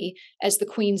Than Me as the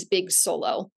Queen's big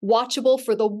solo. Watchable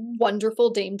for the wonderful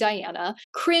Dame Diana,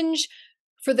 cringe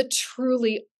for the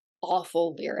truly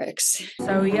awful lyrics.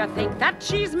 So you think that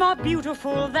she's more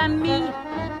beautiful than me?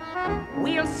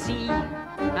 We'll see.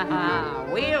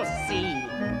 We'll see.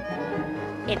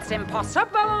 It's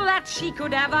impossible that she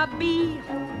could ever be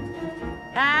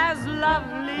as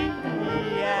lovely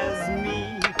as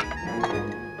me.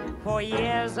 For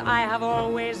years I have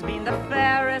always been the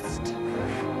fairest.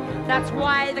 That's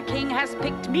why the king has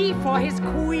picked me for his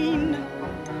queen.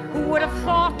 Who would have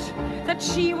thought that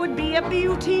she would be a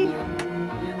beauty?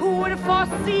 Who would have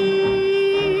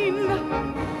foreseen?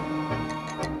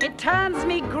 It turns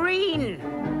me green.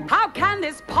 How can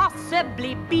this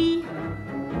possibly be?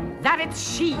 That it's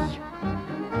she,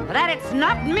 that it's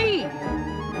not me.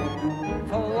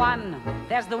 For one,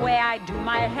 there's the way I do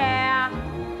my hair,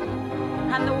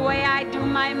 and the way I do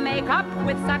my makeup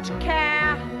with such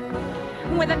care.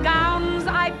 With the gowns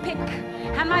I pick,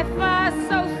 and my fur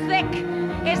so thick.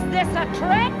 Is this a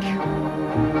trick?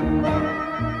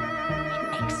 It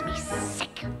makes me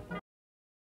sick.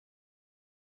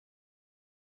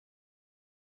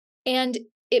 And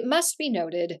it must be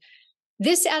noted,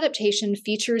 this adaptation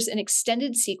features an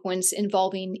extended sequence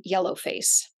involving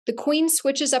Yellowface. The Queen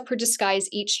switches up her disguise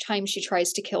each time she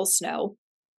tries to kill Snow.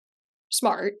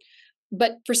 Smart.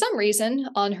 But for some reason,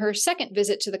 on her second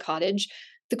visit to the cottage,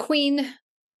 the Queen,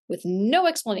 with no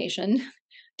explanation,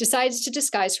 decides to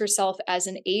disguise herself as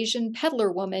an Asian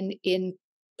peddler woman in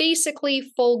basically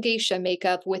full geisha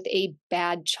makeup with a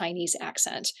bad Chinese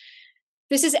accent.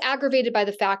 This is aggravated by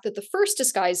the fact that the first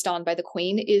disguise donned by the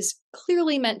Queen is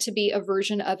clearly meant to be a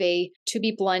version of a, to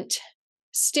be blunt,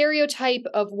 stereotype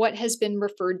of what has been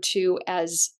referred to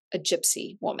as a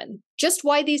gypsy woman. Just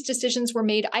why these decisions were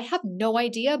made, I have no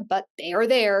idea, but they are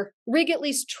there. Rig at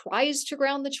least tries to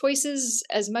ground the choices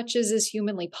as much as is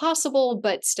humanly possible,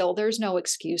 but still there's no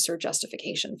excuse or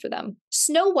justification for them.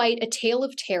 Snow White, A Tale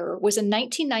of Terror was a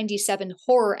 1997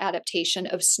 horror adaptation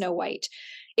of Snow White.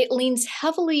 It leans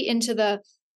heavily into the,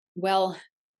 well,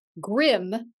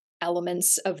 grim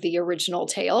elements of the original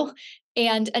tale,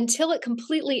 and until it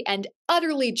completely and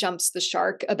utterly jumps the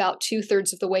shark about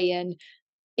 2/3 of the way in,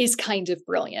 is kind of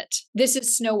brilliant. This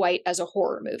is Snow White as a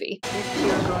horror movie. If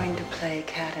you're going to play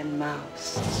cat and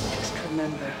mouse, just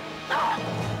remember, I'm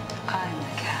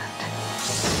the cat.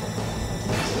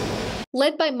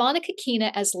 Led by Monica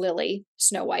Keena as Lily,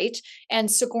 Snow White,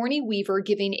 and Sigourney Weaver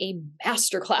giving a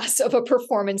masterclass of a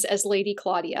performance as Lady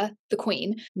Claudia, the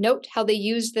Queen. Note how they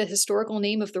used the historical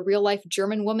name of the real-life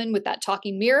German woman with that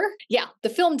talking mirror? Yeah, the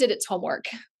film did its homework.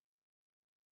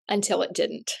 Until it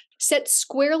didn't. Set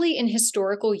squarely in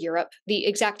historical Europe, the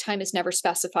exact time is never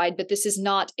specified, but this is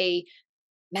not a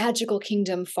magical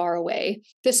kingdom far away.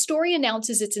 The story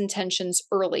announces its intentions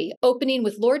early, opening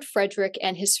with Lord Frederick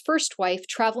and his first wife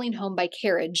traveling home by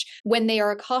carriage when they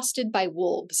are accosted by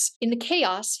wolves. In the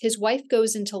chaos, his wife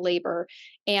goes into labor,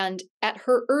 and at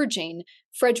her urging,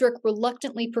 Frederick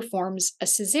reluctantly performs a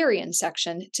cesarean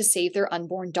section to save their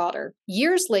unborn daughter.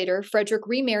 Years later, Frederick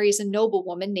remarries a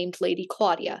noblewoman named Lady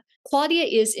Claudia. Claudia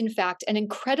is, in fact, an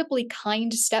incredibly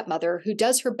kind stepmother who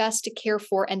does her best to care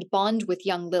for and bond with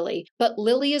young Lily, but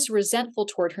Lily is resentful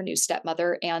toward her new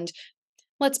stepmother and,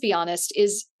 let's be honest,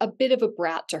 is a bit of a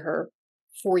brat to her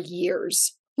for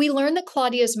years. We learn that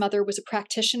Claudia's mother was a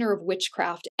practitioner of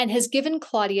witchcraft and has given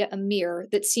Claudia a mirror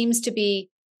that seems to be,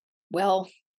 well,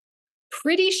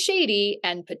 pretty shady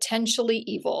and potentially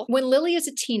evil. When Lily is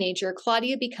a teenager,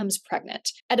 Claudia becomes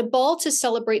pregnant. At a ball to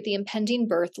celebrate the impending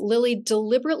birth, Lily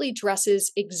deliberately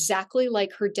dresses exactly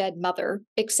like her dead mother,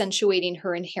 accentuating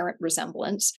her inherent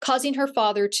resemblance, causing her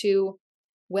father to,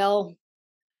 well,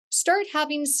 start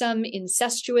having some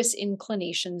incestuous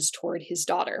inclinations toward his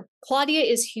daughter. Claudia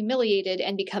is humiliated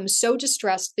and becomes so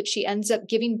distressed that she ends up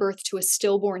giving birth to a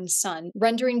stillborn son,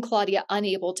 rendering Claudia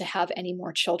unable to have any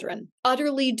more children.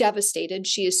 Utterly devastated,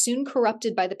 she is soon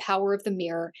corrupted by the power of the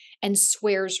mirror and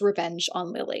swears revenge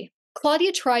on Lily.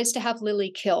 Claudia tries to have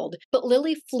Lily killed, but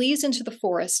Lily flees into the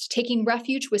forest, taking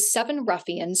refuge with 7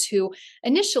 ruffians who,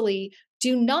 initially,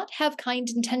 do not have kind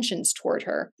intentions toward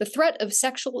her. The threat of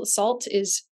sexual assault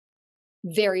is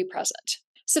very present.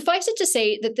 Suffice it to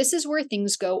say that this is where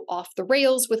things go off the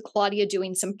rails, with Claudia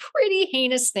doing some pretty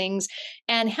heinous things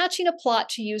and hatching a plot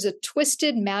to use a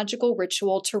twisted magical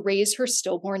ritual to raise her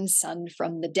stillborn son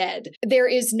from the dead. There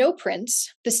is no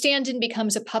prince. The stand-in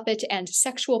becomes a puppet and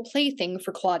sexual plaything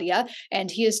for Claudia,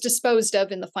 and he is disposed of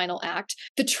in the final act.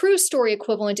 The true story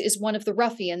equivalent is one of the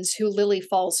ruffians who Lily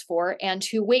falls for and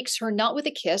who wakes her not with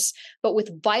a kiss, but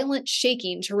with violent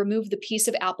shaking to remove the piece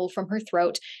of apple from her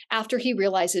throat after he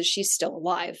realizes she's still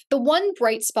alive. The one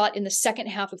bright spot in the second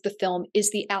half of the film is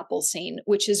the apple scene,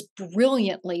 which is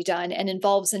brilliantly done and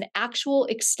involves an actual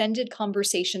extended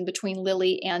conversation between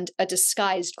Lily and a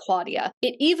disguised Claudia.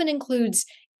 It even includes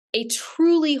a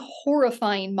truly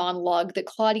horrifying monologue that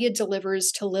Claudia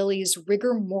delivers to Lily's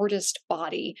rigor mortis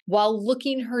body while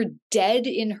looking her dead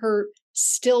in her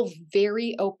still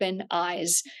very open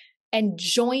eyes, and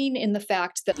join in the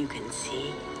fact that you can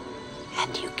see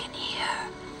and you can hear,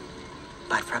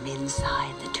 but from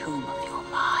inside the tomb of your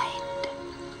mind,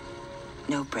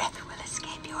 no breath will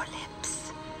escape your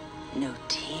lips, no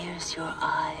tears your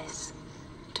eyes.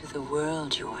 To the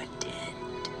world you are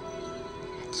dead,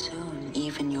 and soon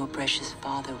even your precious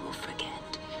father will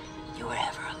forget you were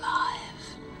ever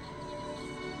alive.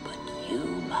 But you,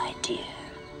 my dear,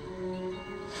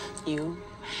 you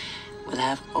will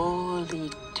have all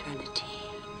eternity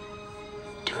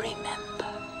to remember.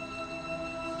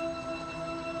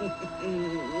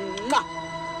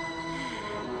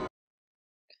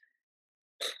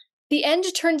 The end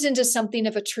turns into something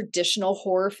of a traditional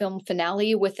horror film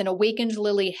finale, with an awakened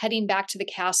Lily heading back to the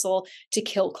castle to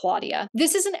kill Claudia.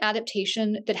 This is an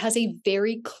adaptation that has a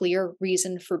very clear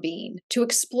reason for being: to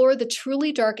explore the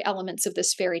truly dark elements of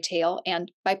this fairy tale,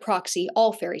 and by proxy,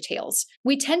 all fairy tales.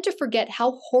 We tend to forget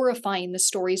how horrifying the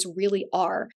stories really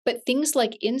are, but things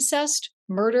like incest,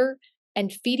 murder,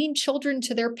 and feeding children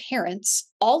to their parents,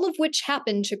 all of which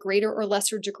happen to greater or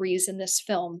lesser degrees in this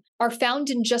film, are found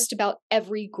in just about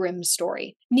every Grimm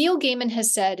story. Neil Gaiman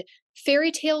has said, "Fairy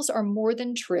tales are more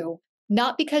than true,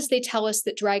 not because they tell us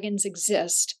that dragons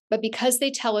exist, but because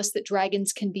they tell us that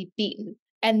dragons can be beaten."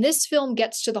 And this film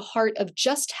gets to the heart of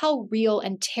just how real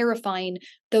and terrifying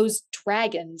those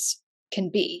dragons can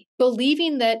be.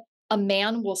 Believing that a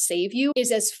man will save you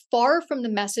is as far from the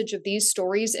message of these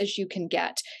stories as you can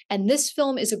get. And this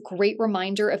film is a great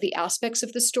reminder of the aspects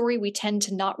of the story we tend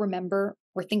to not remember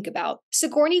or think about.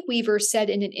 Sigourney Weaver said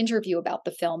in an interview about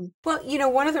the film, well, you know,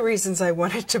 one of the reasons I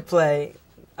wanted to play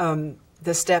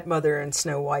The Stepmother and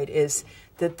Snow White is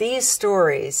that these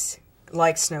stories,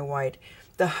 like Snow White,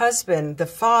 the husband, the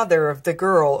father of the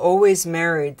girl, always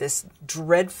married this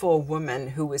dreadful woman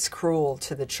who was cruel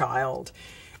to the child.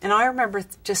 And I remember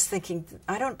just thinking,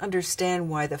 I don't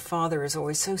understand why the father is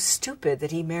always so stupid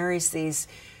that he marries these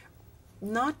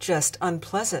not just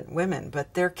unpleasant women,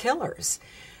 but they're killers.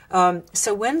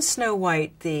 So when Snow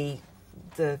White, the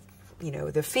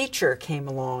feature came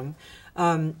along,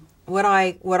 What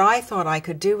I thought I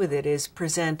could do with it is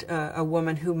present a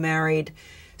woman who married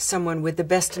someone with the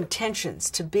best intentions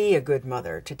to be a good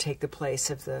mother, to take the place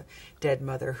of the dead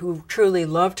mother, who truly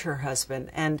loved her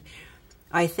husband. And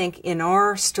I think in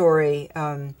our story,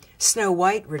 Snow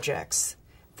White rejects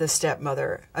the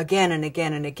stepmother again and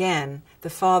again and again.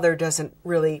 The father doesn't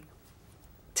really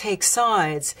take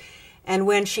sides. And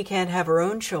when she can't have her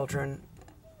own children,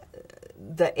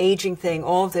 the aging thing,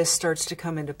 all of this starts to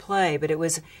come into play. But it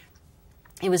was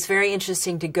very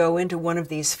interesting to go into one of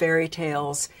these fairy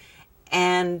tales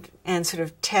and sort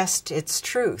of test its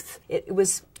truth. It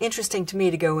was interesting to me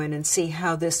to go in and see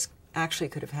how this actually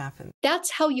could have happened.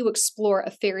 That's how you explore a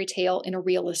fairy tale in a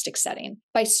realistic setting,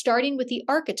 by starting with the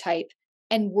archetype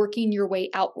and working your way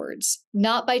outwards,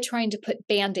 not by trying to put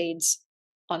band-aids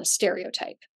on a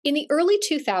stereotype. In the early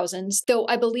 2000s, though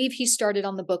I believe he started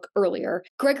on the book earlier,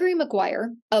 Gregory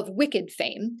Maguire, of Wicked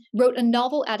fame, wrote a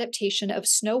novel adaptation of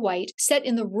Snow White set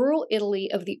in the rural Italy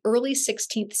of the early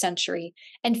 16th century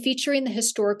and featuring the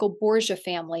historical Borgia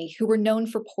family, who were known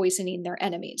for poisoning their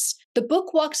enemies. The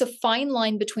book walks a fine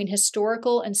line between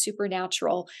historical and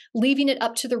supernatural, leaving it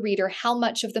up to the reader how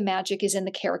much of the magic is in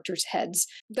the characters' heads,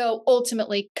 though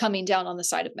ultimately coming down on the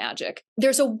side of magic.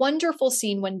 There's a wonderful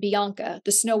scene when Bianca,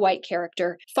 the Snow White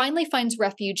character, finally finds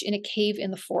refuge in a cave in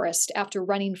the forest after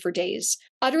running for days.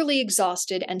 Utterly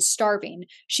exhausted and starving,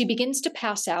 she begins to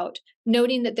pass out,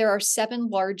 noting that there are 7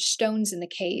 large stones in the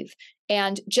cave,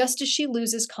 and just as she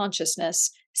loses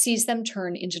consciousness, sees them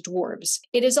turn into dwarves.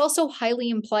 It is also highly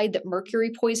implied that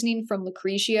mercury poisoning from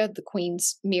Lucretia, the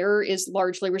queen's mirror, is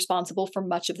largely responsible for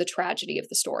much of the tragedy of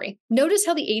the story. Notice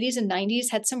how the 80s and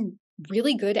 90s had some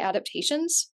really good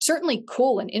adaptations? Certainly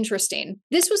cool and interesting.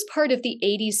 This was part of the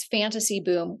 80s fantasy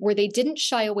boom where they didn't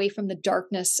shy away from the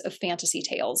darkness of fantasy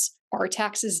tales.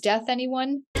 Artax's death,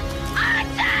 anyone?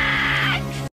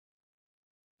 Artax!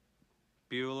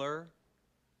 Bueller?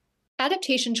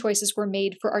 Adaptation choices were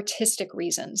made for artistic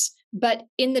reasons, but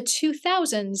in the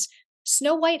 2000s,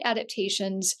 Snow White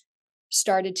adaptations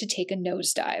started to take a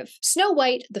nosedive. Snow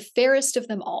White, the fairest of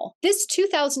them all. This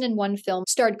 2001 film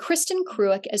starred Kristen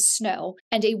Cruick as Snow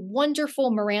and a wonderful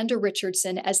Miranda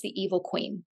Richardson as the evil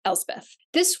queen, Elspeth.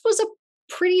 This was a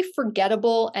pretty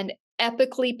forgettable and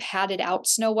epically padded out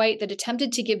Snow White that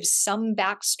attempted to give some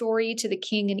backstory to the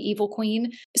king and evil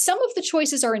queen. Some of the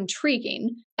choices are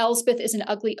intriguing. Elspeth is an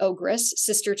ugly ogress,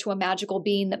 sister to a magical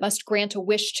being that must grant a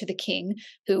wish to the king,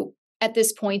 who at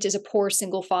this point is a poor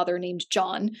single father named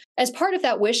John. As part of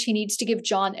that wish, he needs to give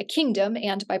John a kingdom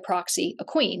and, by proxy, a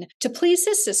queen. To please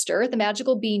his sister, the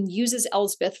magical being uses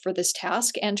Elspeth for this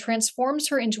task and transforms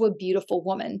her into a beautiful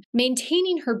woman.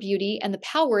 Maintaining her beauty and the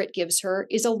power it gives her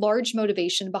is a large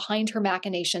motivation behind her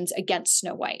machinations against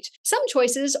Snow White. Some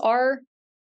choices are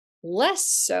less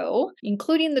so,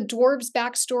 including the dwarves'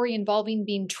 backstory involving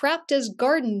being trapped as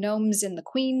garden gnomes in the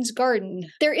queen's garden.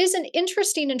 There is an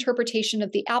interesting interpretation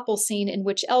of the apple scene in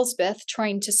which Elspeth,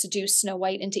 trying to seduce Snow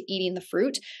White into eating the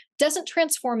fruit, doesn't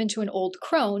transform into an old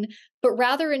crone, but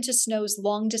rather into Snow's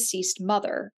long-deceased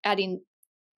mother, adding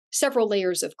several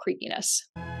layers of creepiness.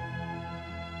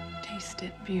 Taste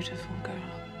it, beautiful girl,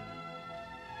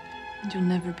 and you'll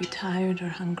never be tired or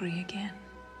hungry again.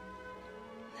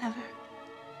 Never.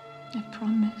 I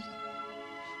promise.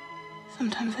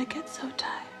 Sometimes I get so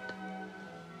tired.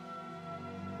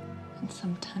 And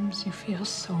sometimes you feel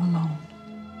so alone.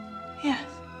 Yes.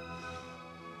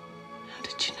 How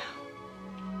did you know?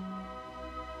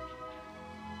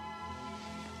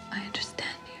 I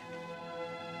understand you.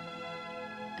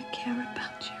 I care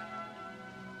about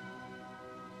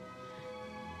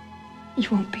you. You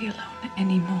won't be alone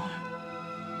anymore.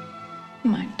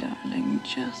 My darling,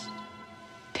 just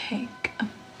take a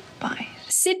bite.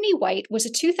 Sydney White was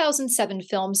a 2007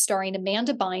 film starring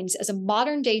Amanda Bynes as a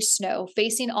modern-day Snow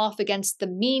facing off against the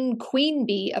mean queen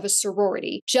bee of a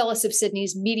sorority, jealous of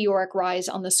Sydney's meteoric rise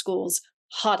on the school's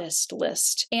hottest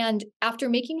list. And after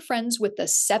making friends with the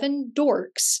 7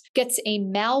 dorks, gets a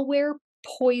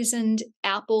malware-poisoned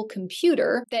Apple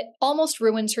computer that almost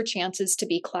ruins her chances to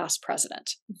be class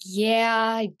president. Yeah,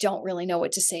 I don't really know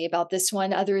what to say about this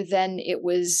one other than it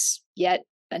was yet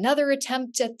another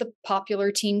attempt at the popular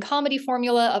teen comedy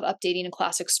formula of updating a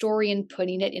classic story and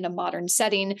putting it in a modern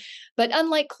setting. But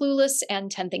unlike Clueless and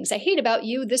 10 Things I Hate About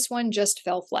You, this one just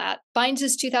fell flat.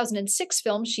 Bynes' 2006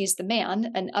 film, She's the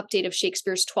Man, an update of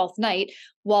Shakespeare's Twelfth Night,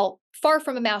 while far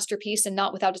from a masterpiece and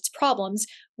not without its problems,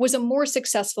 was a more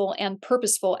successful and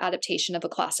purposeful adaptation of a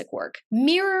classic work.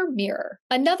 Mirror, Mirror,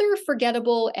 another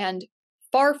forgettable and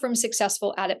far from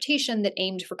successful adaptation that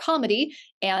aimed for comedy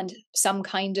and some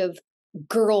kind of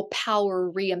girl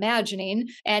power reimagining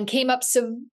and came up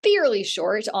severely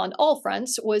short on all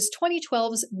fronts was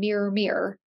 2012's Mirror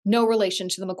Mirror, no relation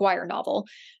to the Maguire novel,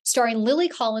 starring Lily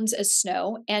Collins as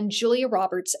Snow and Julia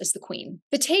Roberts as the Queen.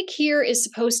 The take here is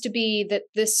supposed to be that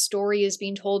this story is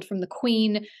being told from the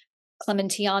Queen,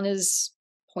 Clementiana's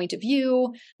point of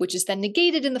view, which is then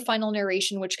negated in the final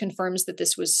narration, which confirms that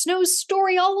this was Snow's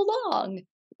story all along.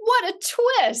 What a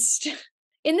twist!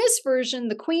 In this version,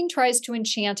 the Queen tries to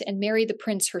enchant and marry the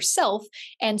prince herself,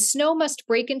 and Snow must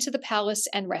break into the palace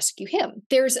and rescue him.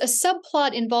 There's a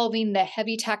subplot involving the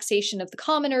heavy taxation of the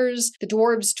commoners, the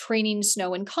dwarves training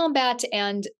Snow in combat,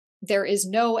 and there is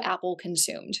no apple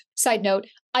consumed. Side note,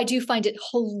 I do find it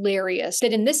hilarious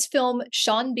that in this film,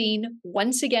 Sean Bean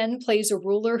once again plays a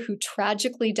ruler who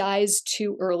tragically dies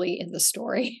too early in the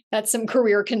story. That's some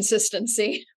career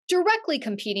consistency. Directly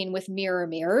competing with Mirror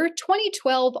Mirror,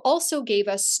 2012 also gave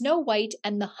us Snow White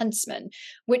and the Huntsman,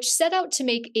 which set out to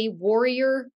make a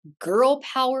warrior, girl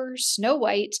power Snow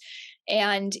White.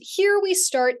 And here we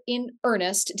start in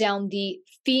earnest down the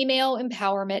female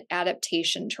empowerment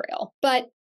adaptation trail. But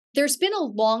there's been a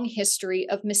long history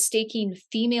of mistaking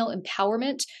female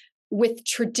empowerment with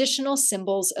traditional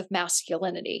symbols of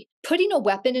masculinity. Putting a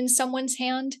weapon in someone's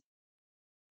hand,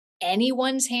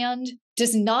 anyone's hand,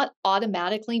 does not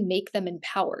automatically make them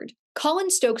empowered. Colin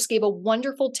Stokes gave a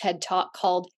wonderful TED Talk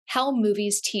called How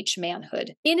Movies Teach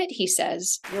Manhood. In it, he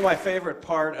says, My favorite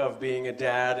part of being a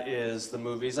dad is the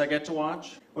movies I get to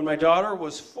watch. When my daughter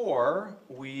was 4,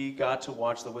 we got to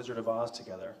watch The Wizard of Oz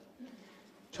together.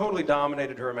 Totally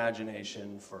dominated her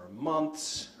imagination for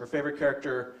months. Her favorite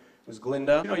character was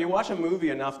Glinda. You watch a movie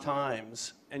enough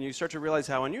times and you start to realize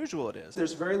how unusual it is.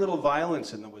 There's very little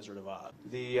violence in The Wizard of Oz.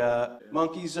 The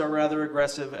monkeys are rather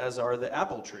aggressive, as are the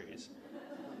apple trees.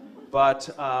 But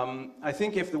I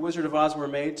think if The Wizard of Oz were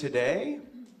made today,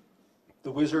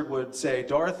 the wizard would say,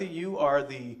 Dorothy, you are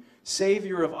the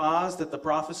savior of Oz that the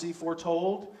prophecy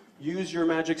foretold. Use your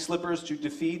magic slippers to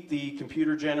defeat the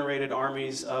computer-generated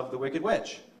armies of the Wicked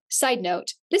Witch. Side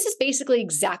note, this is basically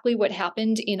exactly what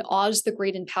happened in Oz the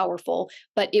Great and Powerful,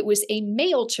 but it was a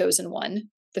male chosen one,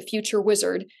 the future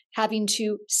wizard, having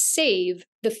to save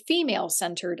the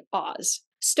female-centered Oz.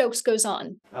 Stokes goes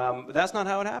on. But that's not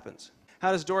how it happens.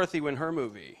 How does Dorothy win her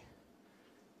movie?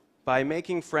 By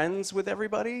making friends with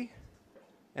everybody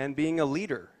and being a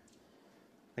leader.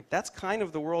 That's kind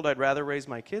of the world I'd rather raise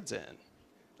my kids in.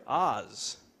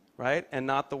 Oz, right? And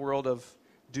not the world of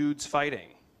dudes fighting,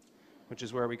 which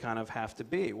is where we kind of have to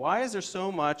be. Why is there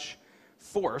so much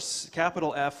force,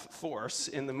 capital F force,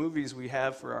 in the movies we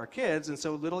have for our kids and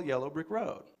so little Yellow Brick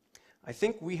Road? I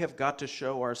think we have got to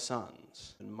show our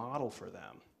sons and model for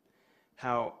them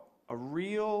how a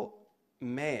real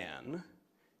man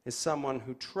is someone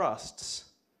who trusts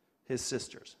his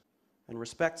sisters and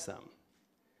respects them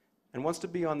and wants to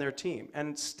be on their team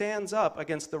and stands up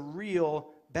against the real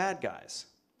bad guys,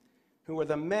 who are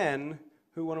the men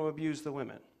who want to abuse the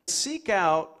women. Seek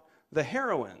out the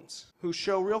heroines who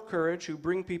show real courage, who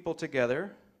bring people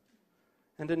together,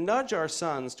 and to nudge our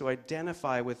sons to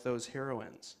identify with those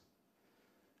heroines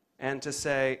and to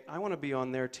say, I want to be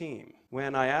on their team.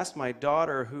 When I asked my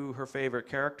daughter who her favorite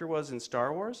character was in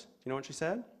Star Wars, you know what she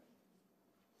said?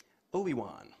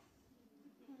 Obi-Wan.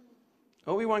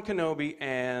 Obi-Wan Kenobi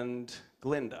and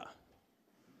Glinda.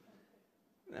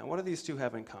 Now, what do these two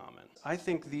have in common? I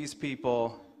think these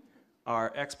people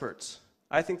are experts.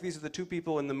 I think these are the two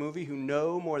people in the movie who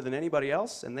know more than anybody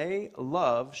else, and they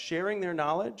love sharing their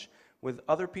knowledge with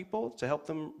other people to help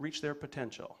them reach their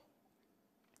potential.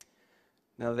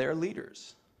 Now, they're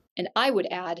leaders. And I would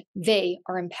add, they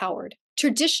are empowered.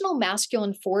 Traditional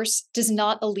masculine force does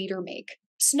not a leader make.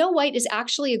 Snow White is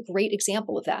actually a great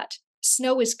example of that.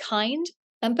 Snow is kind,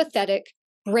 empathetic,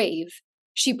 brave.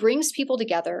 She brings people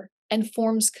together and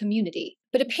forms community.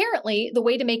 But apparently, the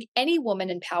way to make any woman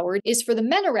empowered is for the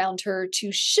men around her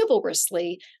to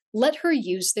chivalrously let her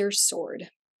use their sword.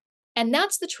 And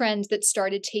that's the trend that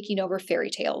started taking over fairy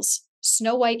tales,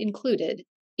 Snow White included,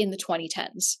 in the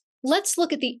 2010s. Let's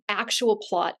look at the actual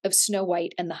plot of Snow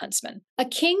White and the Huntsman. A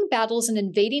king battles an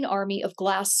invading army of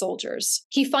glass soldiers.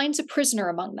 He finds a prisoner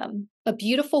among them, a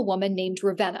beautiful woman named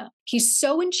Ravenna. He's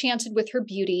so enchanted with her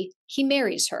beauty, he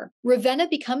marries her. Ravenna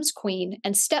becomes queen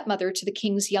and stepmother to the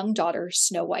king's young daughter,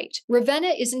 Snow White.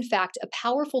 Ravenna is in fact a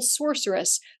powerful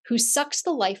sorceress who sucks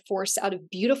the life force out of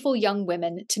beautiful young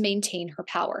women to maintain her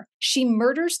power. She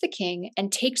murders the king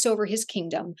and takes over his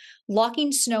kingdom,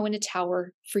 locking Snow in a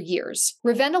tower for years.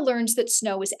 Ravenna learns that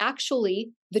Snow is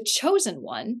actually the chosen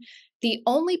one, the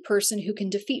only person who can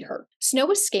defeat her. Snow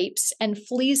escapes and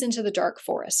flees into the dark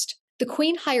forest. The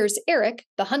queen hires Eric,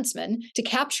 the huntsman, to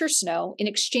capture Snow in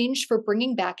exchange for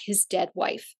bringing back his dead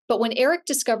wife. But when Eric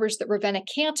discovers that Ravenna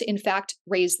can't, in fact,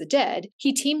 raise the dead,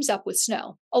 he teams up with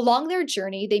Snow. Along their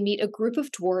journey, they meet a group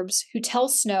of dwarves who tell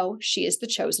Snow she is the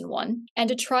chosen one, and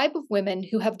a tribe of women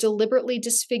who have deliberately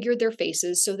disfigured their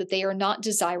faces so that they are not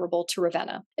desirable to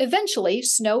Ravenna. Eventually,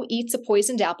 Snow eats a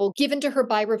poisoned apple given to her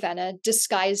by Ravenna,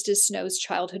 disguised as Snow's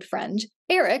childhood friend.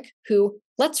 Eric, who,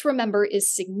 let's remember,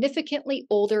 is significantly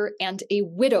older and a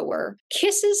widower,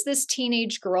 kisses this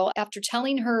teenage girl after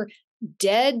telling her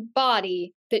dead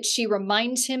body that she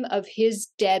reminds him of his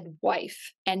dead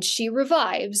wife, and she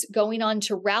revives, going on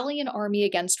to rally an army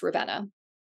against Ravenna.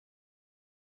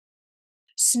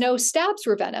 Snow stabs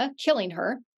Ravenna, killing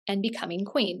her and becoming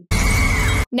queen.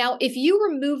 Now, if you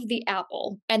remove the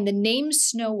apple and the name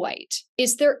Snow White,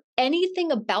 is there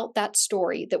anything about that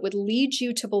story that would lead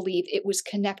you to believe it was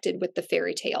connected with the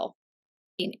fairy tale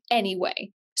in any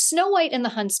way? Snow White and the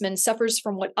Huntsman suffers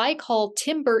from what I call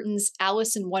Tim Burton's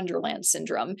Alice in Wonderland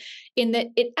syndrome, in that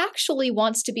it actually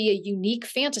wants to be a unique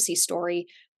fantasy story,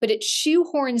 but it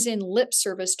shoehorns in lip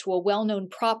service to a well-known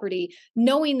property,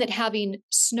 knowing that having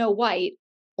Snow White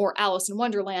or Alice in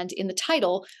Wonderland in the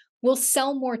title will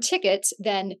sell more tickets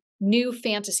than new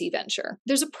fantasy venture.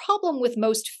 There's a problem with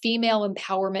most female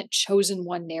empowerment chosen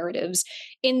one narratives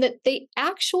in that they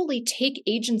actually take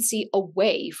agency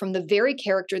away from the very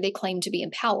character they claim to be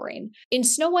empowering. In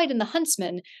Snow White and the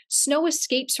Huntsman, Snow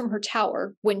escapes from her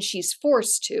tower when she's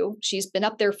forced to. She's been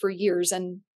up there for years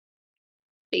and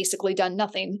basically done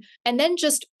nothing, and then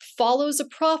just follows a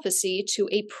prophecy to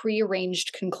a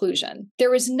prearranged conclusion.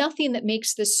 There is nothing that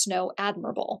makes this Snow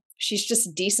admirable. She's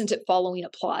just decent at following a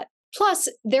plot. Plus,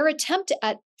 their attempt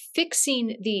at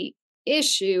fixing the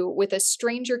issue with a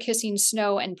stranger kissing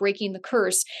Snow and breaking the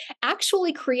curse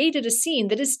actually created a scene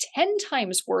that is 10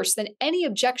 times worse than any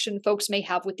objection folks may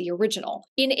have with the original.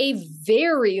 In a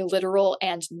very literal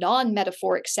and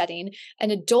non-metaphoric setting,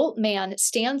 an adult man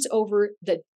stands over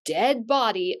the dead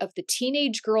body of the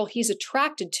teenage girl he's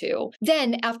attracted to.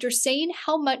 Then, after saying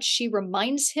how much she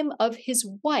reminds him of his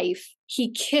wife,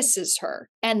 he kisses her.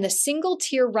 And the single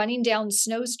tear running down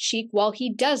Snow's cheek while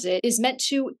he does it is meant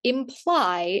to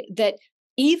imply that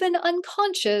even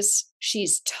unconscious,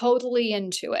 she's totally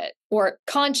into it. Or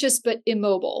conscious but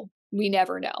immobile. We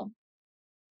never know.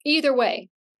 Either way,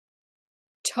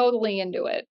 totally into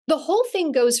it. The whole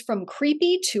thing goes from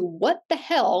creepy to what the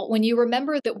hell when you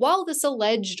remember that while this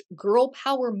alleged girl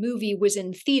power movie was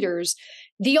in theaters,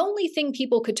 the only thing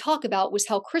people could talk about was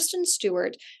how Kristen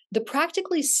Stewart, the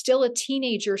practically still a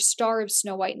teenager star of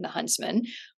Snow White and the Huntsman,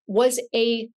 was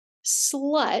a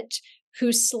slut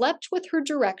who slept with her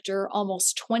director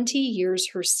almost 20 years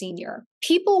her senior.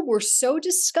 People were so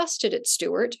disgusted at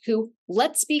Stewart, who,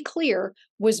 let's be clear,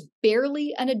 was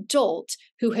barely an adult,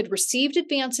 who had received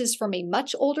advances from a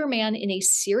much older man in a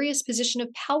serious position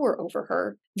of power over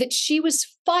her, that she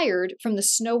was fired from the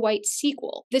Snow White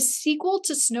sequel. The sequel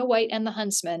to Snow White and the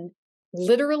Huntsman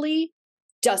literally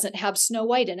doesn't have Snow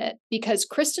White in it because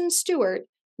Kristen Stewart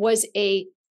was a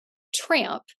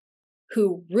tramp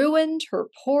who ruined her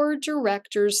poor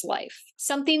director's life.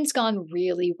 Something's gone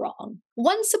really wrong.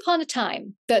 Once Upon a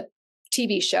Time, the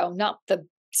TV show, not the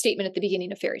statement at the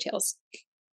beginning of Fairy Tales.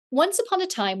 Once Upon a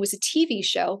Time was a TV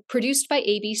show produced by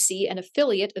ABC, an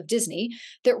affiliate of Disney,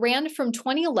 that ran from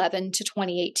 2011 to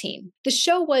 2018. The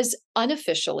show was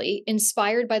unofficially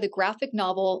inspired by the graphic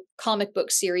novel comic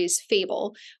book series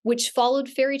Fable, which followed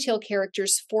fairy tale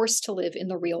characters forced to live in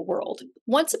the real world.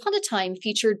 Once Upon a Time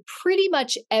featured pretty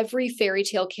much every fairy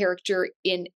tale character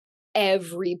in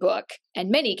every book, and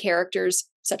many characters,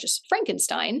 such as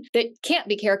Frankenstein, that can't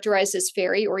be characterized as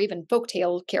fairy or even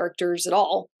folktale characters at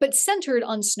all, but centered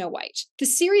on Snow White. The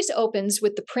series opens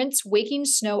with the prince waking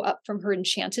Snow up from her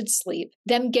enchanted sleep,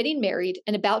 them getting married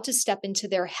and about to step into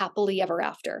their happily ever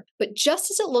after. But just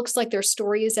as it looks like their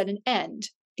story is at an end,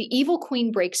 the evil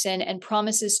queen breaks in and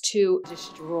promises to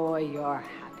destroy your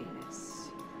happiness,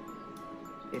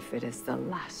 if it is the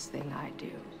last thing I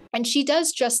do. And she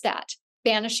does just that,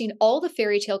 banishing all the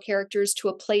fairy tale characters to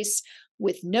a place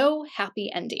with no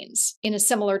happy endings, in a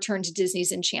similar turn to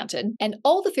Disney's Enchanted. And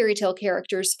all the fairy tale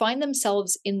characters find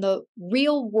themselves in the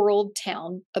real world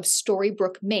town of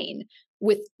Storybrooke, Maine,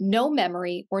 with no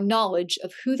memory or knowledge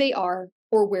of who they are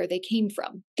or where they came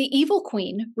from. The evil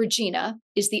queen, Regina,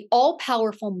 is the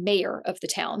all-powerful mayor of the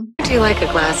town. Do you like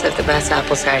a glass of the best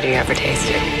apple cider you ever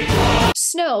tasted?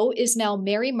 Snow is now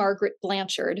Mary Margaret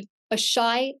Blanchard, a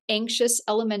shy, anxious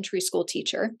elementary school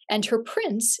teacher, and her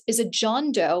prince is a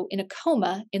John Doe in a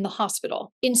coma in the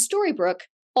hospital. In Storybrooke,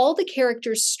 all the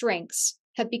characters' strengths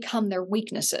have become their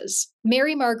weaknesses.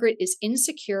 Mary Margaret is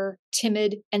insecure,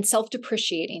 timid, and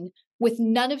self-depreciating, with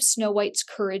none of Snow White's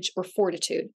courage or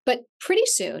fortitude. But pretty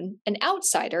soon, an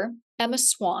outsider, Emma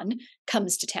Swan,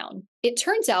 comes to town. It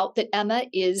turns out that Emma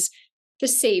is the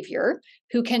savior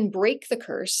who can break the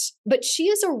curse, but she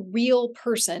is a real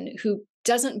person who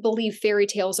doesn't believe fairy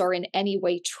tales are in any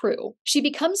way true. She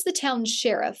becomes the town's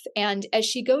sheriff, and as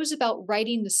she goes about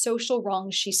righting the social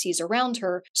wrongs she sees around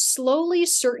her, slowly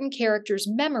certain characters'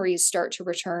 memories start to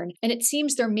return, and it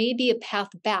seems there may be a path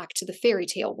back to the fairy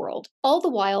tale world. All the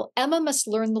while, Emma must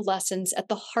learn the lessons at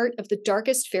the heart of the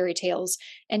darkest fairy tales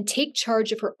and take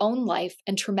charge of her own life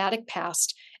and traumatic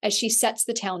past as she sets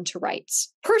the town to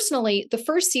rights. Personally, the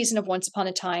first season of Once Upon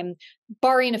a Time,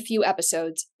 barring a few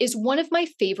episodes, is one of my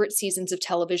favorite seasons of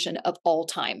television of all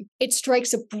time. It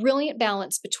strikes a brilliant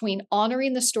balance between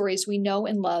honoring the stories we know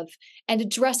and love and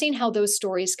addressing how those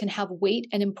stories can have weight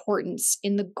and importance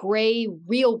in the gray,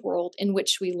 real world in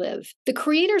which we live. The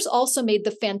creators also made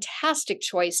the fantastic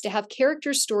choice to have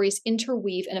characters' stories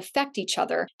interweave and affect each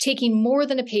other, taking more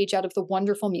than a page out of the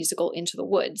wonderful musical Into the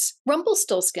Woods.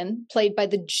 Rumpelstiltskin, played by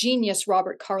the genius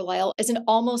Robert Carlyle, is an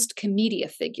almost commedia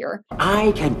figure.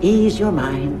 I can ease your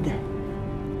mind,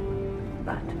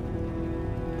 but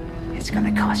it's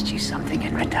going to cost you something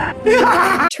in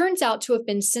return. Turns out to have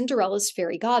been Cinderella's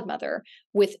fairy godmother,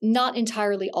 with not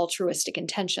entirely altruistic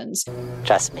intentions.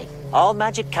 Trust me, all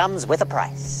magic comes with a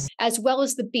price. As well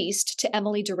as the Beast to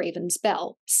Emily de Raven's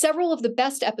Belle. Several of the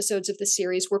best episodes of the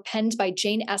series were penned by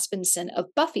Jane Espenson of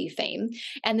Buffy fame,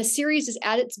 and the series is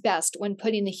at its best when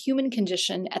putting the human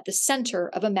condition at the center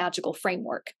of a magical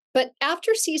framework. But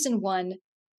after season 1,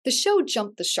 the show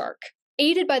jumped the shark.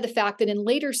 Aided by the fact that in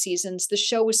later seasons, the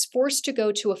show was forced to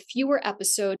go to a fewer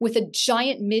episode with a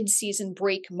giant mid-season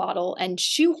break model and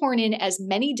shoehorn in as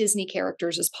many Disney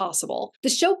characters as possible. The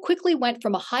show quickly went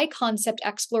from a high-concept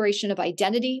exploration of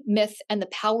identity, myth, and the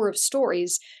power of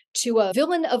stories to a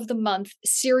villain of the month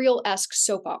serial-esque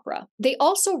soap opera. They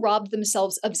also robbed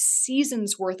themselves of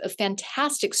seasons worth of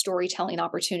fantastic storytelling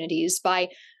opportunities by,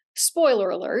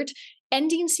 spoiler alert,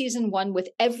 ending season 1 with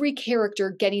every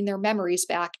character getting their memories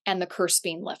back and the curse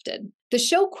being lifted. The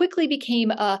show quickly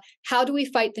became a how do we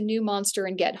fight the new monster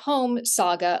and get home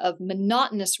saga of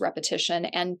monotonous repetition,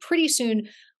 and pretty soon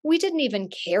we didn't even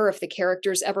care if the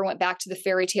characters ever went back to the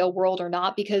fairy tale world or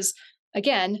not because,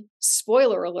 again,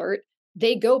 spoiler alert,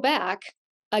 they go back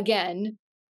again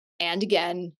and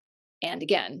again and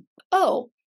again. Oh,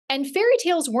 and fairy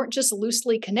tales weren't just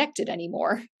loosely connected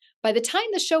anymore. By the time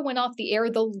the show went off the air,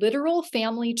 the literal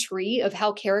family tree of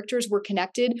how characters were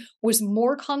connected was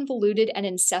more convoluted and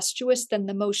incestuous than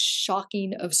the most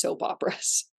shocking of soap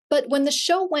operas. But when the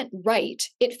show went right,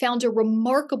 it found a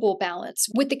remarkable balance,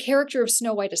 with the character of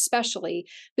Snow White especially,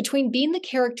 between being the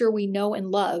character we know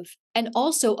and love and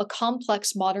also a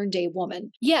complex modern-day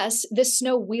woman. Yes, this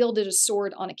Snow wielded a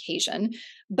sword on occasion,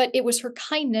 but it was her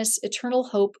kindness, eternal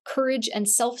hope, courage, and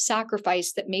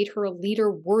self-sacrifice that made her a leader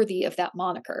worthy of that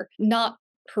moniker, not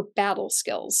her battle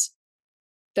skills.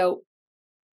 Though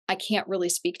I can't really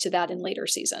speak to that in later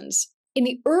seasons. In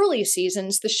the early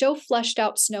seasons, the show fleshed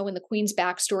out Snow and the Queen's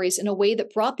backstories in a way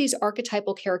that brought these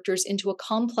archetypal characters into a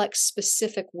complex,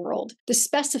 specific world. The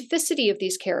specificity of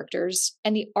these characters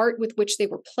and the art with which they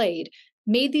were played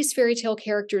made these fairy tale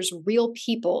characters real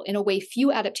people in a way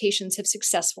few adaptations have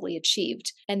successfully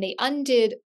achieved. And they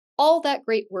undid all that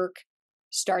great work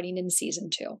starting in season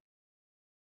 2.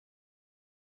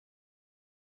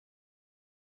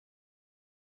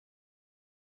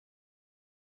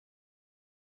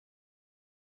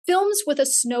 Films with a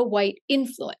Snow White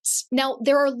influence. Now,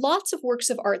 there are lots of works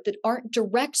of art that aren't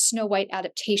direct Snow White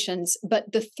adaptations, but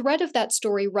the thread of that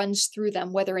story runs through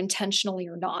them, whether intentionally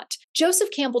or not. Joseph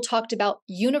Campbell talked about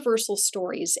universal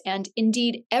stories, and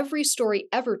indeed, every story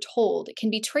ever told can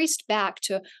be traced back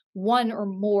to one or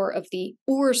more of the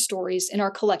stories in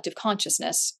our collective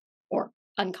consciousness, or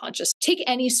unconscious. Take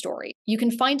any story. You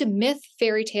can find a myth,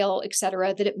 fairy tale,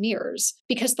 etc. that it mirrors,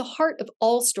 because the heart of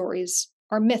all stories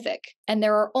are mythic, and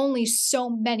there are only so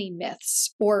many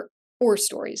myths or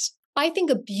stories. I think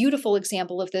a beautiful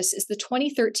example of this is the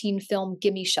 2013 film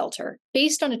Gimme Shelter.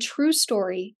 Based on a true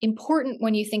story, important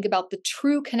when you think about the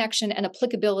true connection and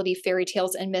applicability fairy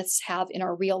tales and myths have in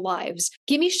our real lives.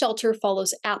 Gimme Shelter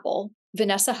follows Apple,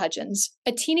 Vanessa Hudgens,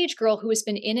 a teenage girl who has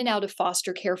been in and out of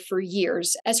foster care for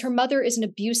years, as her mother is an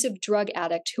abusive drug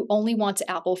addict who only wants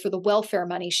Apple for the welfare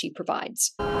money she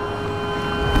provides.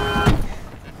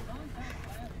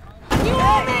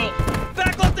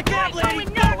 Back off the cab, lady!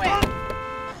 Back off!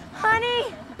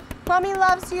 Honey, Mommy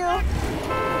loves you.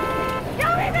 Give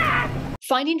me that!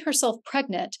 Finding herself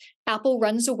pregnant, Apple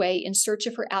runs away in search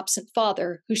of her absent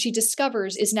father, who she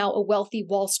discovers is now a wealthy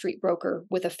Wall Street broker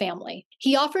with a family.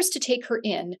 He offers to take her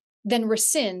in, then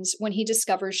rescinds when he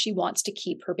discovers she wants to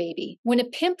keep her baby. When a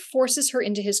pimp forces her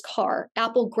into his car,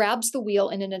 Apple grabs the wheel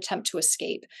in an attempt to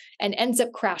escape and ends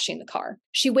up crashing the car.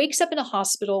 She wakes up in a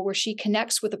hospital where she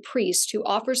connects with a priest who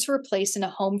offers her a place in a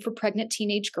home for pregnant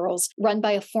teenage girls run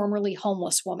by a formerly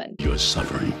homeless woman. You're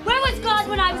suffering. Where was God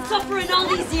when I was suffering all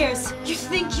these years? You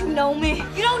think you know me?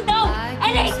 You don't know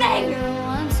anything!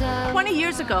 20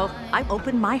 years ago, I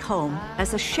opened my home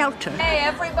as a shelter. Hey,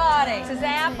 everybody, this is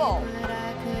Apple.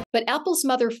 But Apple's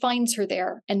mother finds her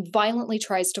there and violently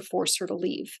tries to force her to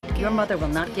leave. Your mother will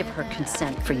not give her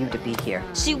consent for you to be here.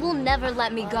 She will never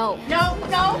let me go. No.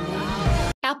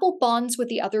 Apple bonds with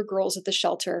the other girls at the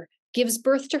shelter, gives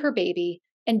birth to her baby,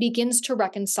 and begins to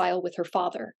reconcile with her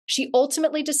father. She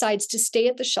ultimately decides to stay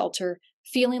at the shelter,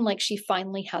 feeling like she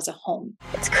finally has a home.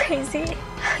 It's crazy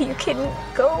how you can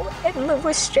go and live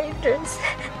with strangers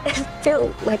and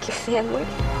feel like your family.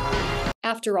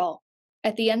 After all,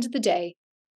 at the end of the day,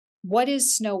 what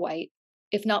is Snow White,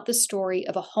 if not the story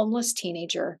of a homeless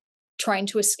teenager trying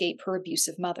to escape her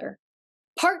abusive mother?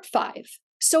 Part 5.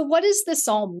 So what does this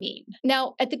all mean?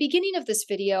 Now, at the beginning of this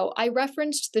video, I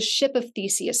referenced the Ship of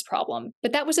Theseus problem,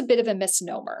 but that was a bit of a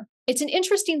misnomer. It's an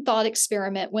interesting thought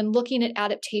experiment when looking at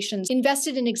adaptations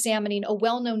invested in examining a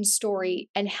well-known story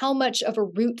and how much of a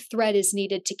root thread is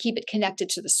needed to keep it connected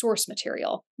to the source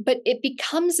material. But it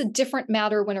becomes a different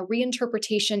matter when a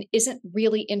reinterpretation isn't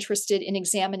really interested in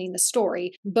examining the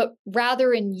story, but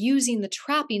rather in using the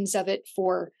trappings of it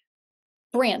for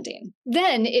branding.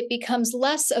 Then it becomes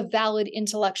less a valid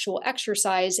intellectual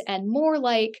exercise and more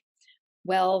like,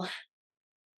 well,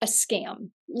 a scam.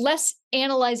 Less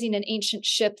analyzing an ancient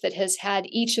ship that has had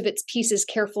each of its pieces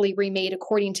carefully remade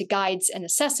according to guides and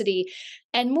necessity,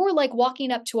 and more like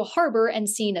walking up to a harbor and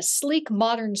seeing a sleek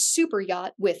modern super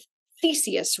yacht with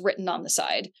Theseus written on the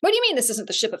side. What do you mean this isn't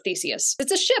the Ship of Theseus?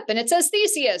 It's a ship and it says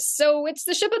Theseus, so it's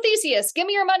the Ship of Theseus. Give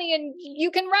me your money and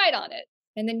you can ride on it.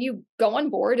 And then you go on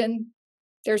board and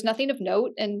there's nothing of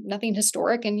note and nothing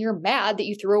historic, and you're mad that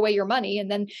you threw away your money.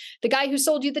 And then the guy who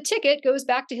sold you the ticket goes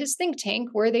back to his think tank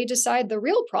where they decide the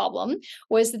real problem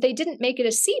was that they didn't make it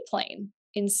a seaplane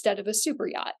instead of a super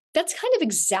yacht. That's kind of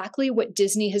exactly what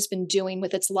Disney has been doing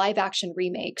with its live action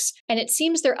remakes, and it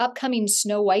seems their upcoming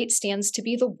Snow White stands to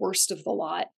be the worst of the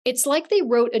lot. It's like they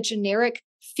wrote a generic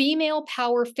female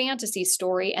power fantasy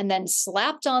story and then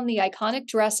slapped on the iconic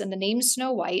dress and the name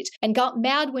Snow White and got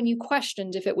mad when you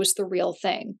questioned if it was the real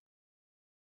thing.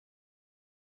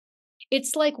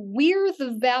 It's like we're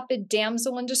the vapid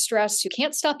damsel in distress who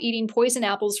can't stop eating poison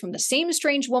apples from the same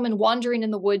strange woman wandering in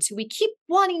the woods who we keep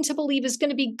wanting to believe is going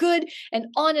to be good and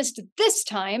honest this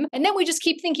time, and then we just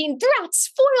keep thinking,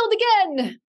 "Drat's foiled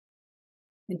again!"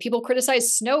 And people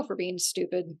criticize Snow for being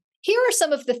stupid. Here are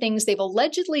some of the things they've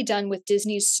allegedly done with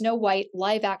Disney's Snow White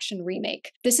live-action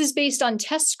remake. This is based on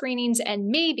test screenings and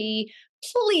maybe,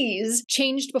 please,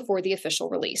 changed before the official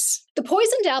release. The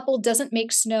poisoned apple doesn't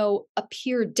make Snow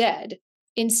appear dead.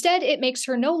 Instead, it makes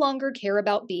her no longer care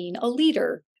about being a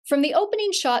leader. From the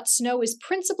opening shot, Snow is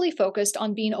principally focused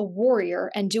on being a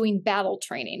warrior and doing battle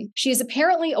training. She is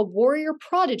apparently a warrior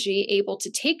prodigy able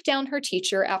to take down her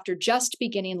teacher after just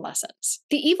beginning lessons.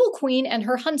 The evil queen and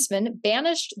her huntsman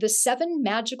banished the 7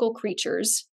 magical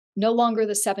creatures, no longer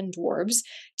the 7 dwarves,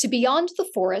 to beyond the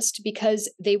forest because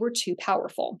they were too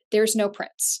powerful. There's no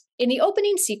prince. In the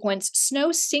opening sequence,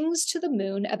 Snow sings to the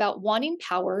moon about wanting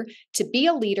power, to be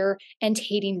a leader, and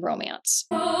hating romance.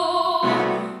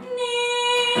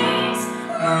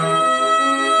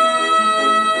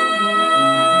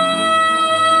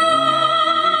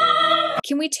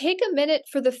 Can we take a minute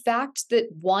for the fact that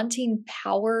wanting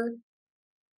power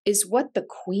is what the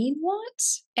queen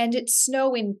wants? And it's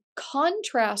Snow in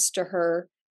contrast to her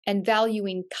and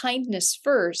valuing kindness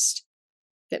first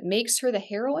that makes her the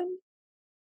heroine?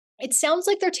 It sounds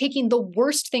like they're taking the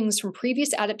worst things from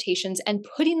previous adaptations and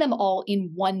putting them all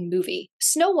in one movie.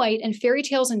 Snow White and fairy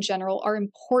tales in general are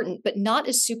important, but not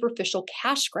as superficial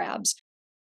cash grabs,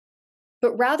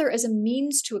 but rather as a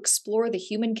means to explore the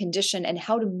human condition and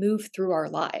how to move through our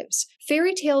lives.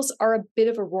 Fairy tales are a bit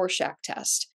of a Rorschach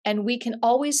test, and we can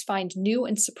always find new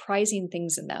and surprising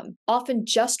things in them, often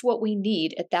just what we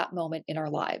need at that moment in our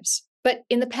lives. But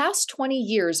in the past 20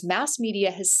 years, mass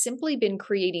media has simply been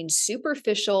creating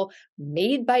superficial,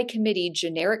 made-by-committee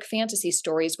generic fantasy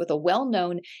stories with a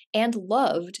well-known and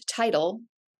loved title,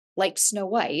 like Snow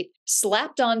White,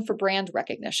 slapped on for brand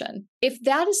recognition. If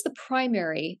that is the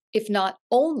primary, if not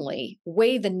only,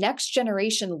 way the next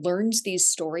generation learns these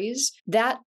stories,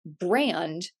 that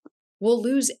brand will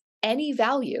lose any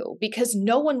value because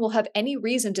no one will have any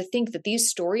reason to think that these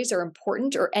stories are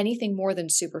important or anything more than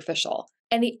superficial.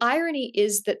 And the irony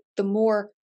is that the more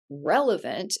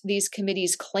relevant these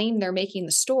committees claim they're making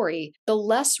the story, the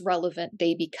less relevant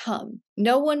they become.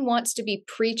 No one wants to be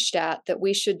preached at that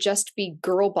we should just be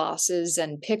girl bosses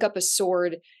and pick up a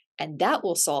sword and that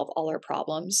will solve all our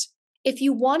problems. If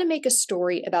you want to make a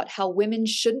story about how women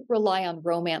shouldn't rely on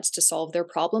romance to solve their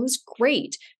problems,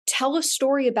 great. Tell a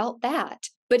story about that.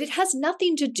 But it has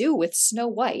nothing to do with Snow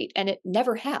White, and it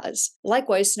never has.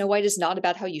 Likewise, Snow White is not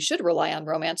about how you should rely on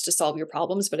romance to solve your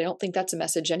problems, but I don't think that's a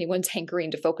message anyone's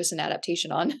hankering to focus an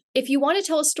adaptation on. If you want to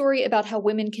tell a story about how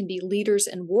women can be leaders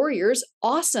and warriors,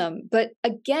 awesome. But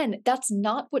again, that's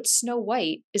not what Snow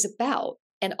White is about.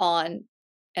 And on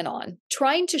and on.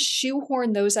 Trying to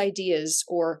shoehorn those ideas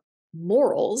or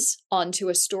morals onto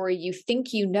a story you think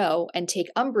you know and take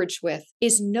umbrage with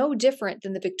is no different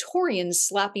than the Victorians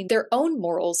slapping their own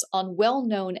morals on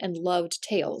well-known and loved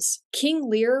tales. King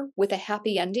Lear with a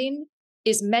happy ending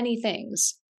is many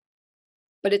things,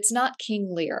 but it's not King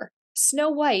Lear. Snow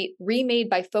White, remade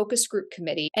by focus group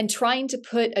committee and trying to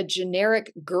put a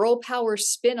generic girl power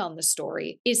spin on the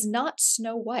story, is not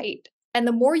Snow White. And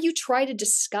the more you try to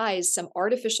disguise some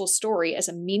artificial story as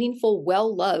a meaningful,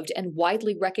 well-loved, and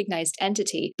widely recognized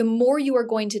entity, the more you are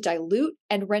going to dilute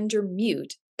and render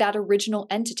mute that original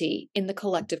entity in the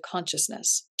collective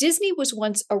consciousness. Disney was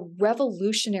once a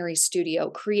revolutionary studio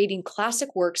creating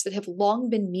classic works that have long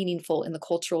been meaningful in the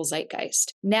cultural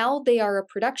zeitgeist. Now they are a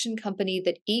production company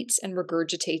that eats and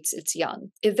regurgitates its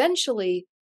young. Eventually,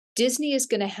 Disney is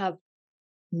going to have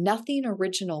nothing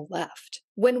original left.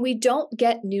 When we don't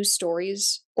get new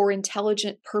stories or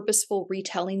intelligent, purposeful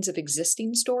retellings of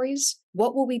existing stories,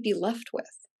 what will we be left with?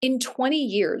 In 20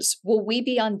 years, will we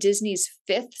be on Disney's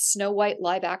 5th Snow White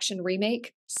live-action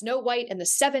remake? Snow White and the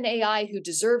 7 AI who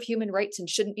deserve human rights and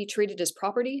shouldn't be treated as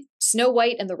property? Snow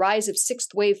White and the rise of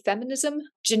sixth-wave feminism?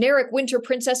 Generic winter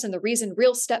princess and the reason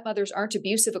real stepmothers aren't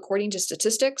abusive according to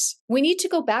statistics? We need to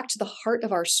go back to the heart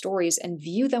of our stories and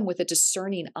view them with a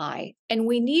discerning eye. And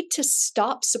we need to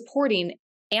stop supporting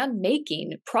and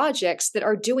making projects that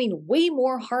are doing way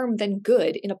more harm than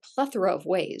good in a plethora of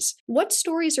ways. What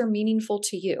stories are meaningful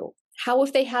to you? How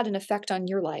have they had an effect on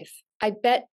your life? I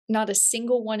bet not a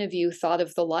single one of you thought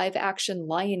of the live-action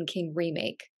Lion King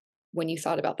remake when you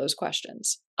thought about those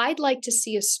questions. I'd like to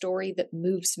see a story that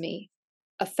moves me,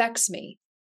 affects me,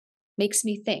 makes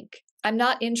me think. I'm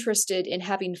not interested in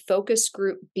having focus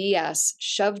group BS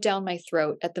shoved down my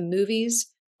throat at the movies,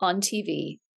 on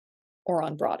TV, or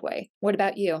on Broadway. What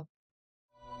about you?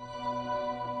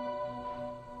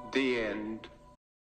 The end.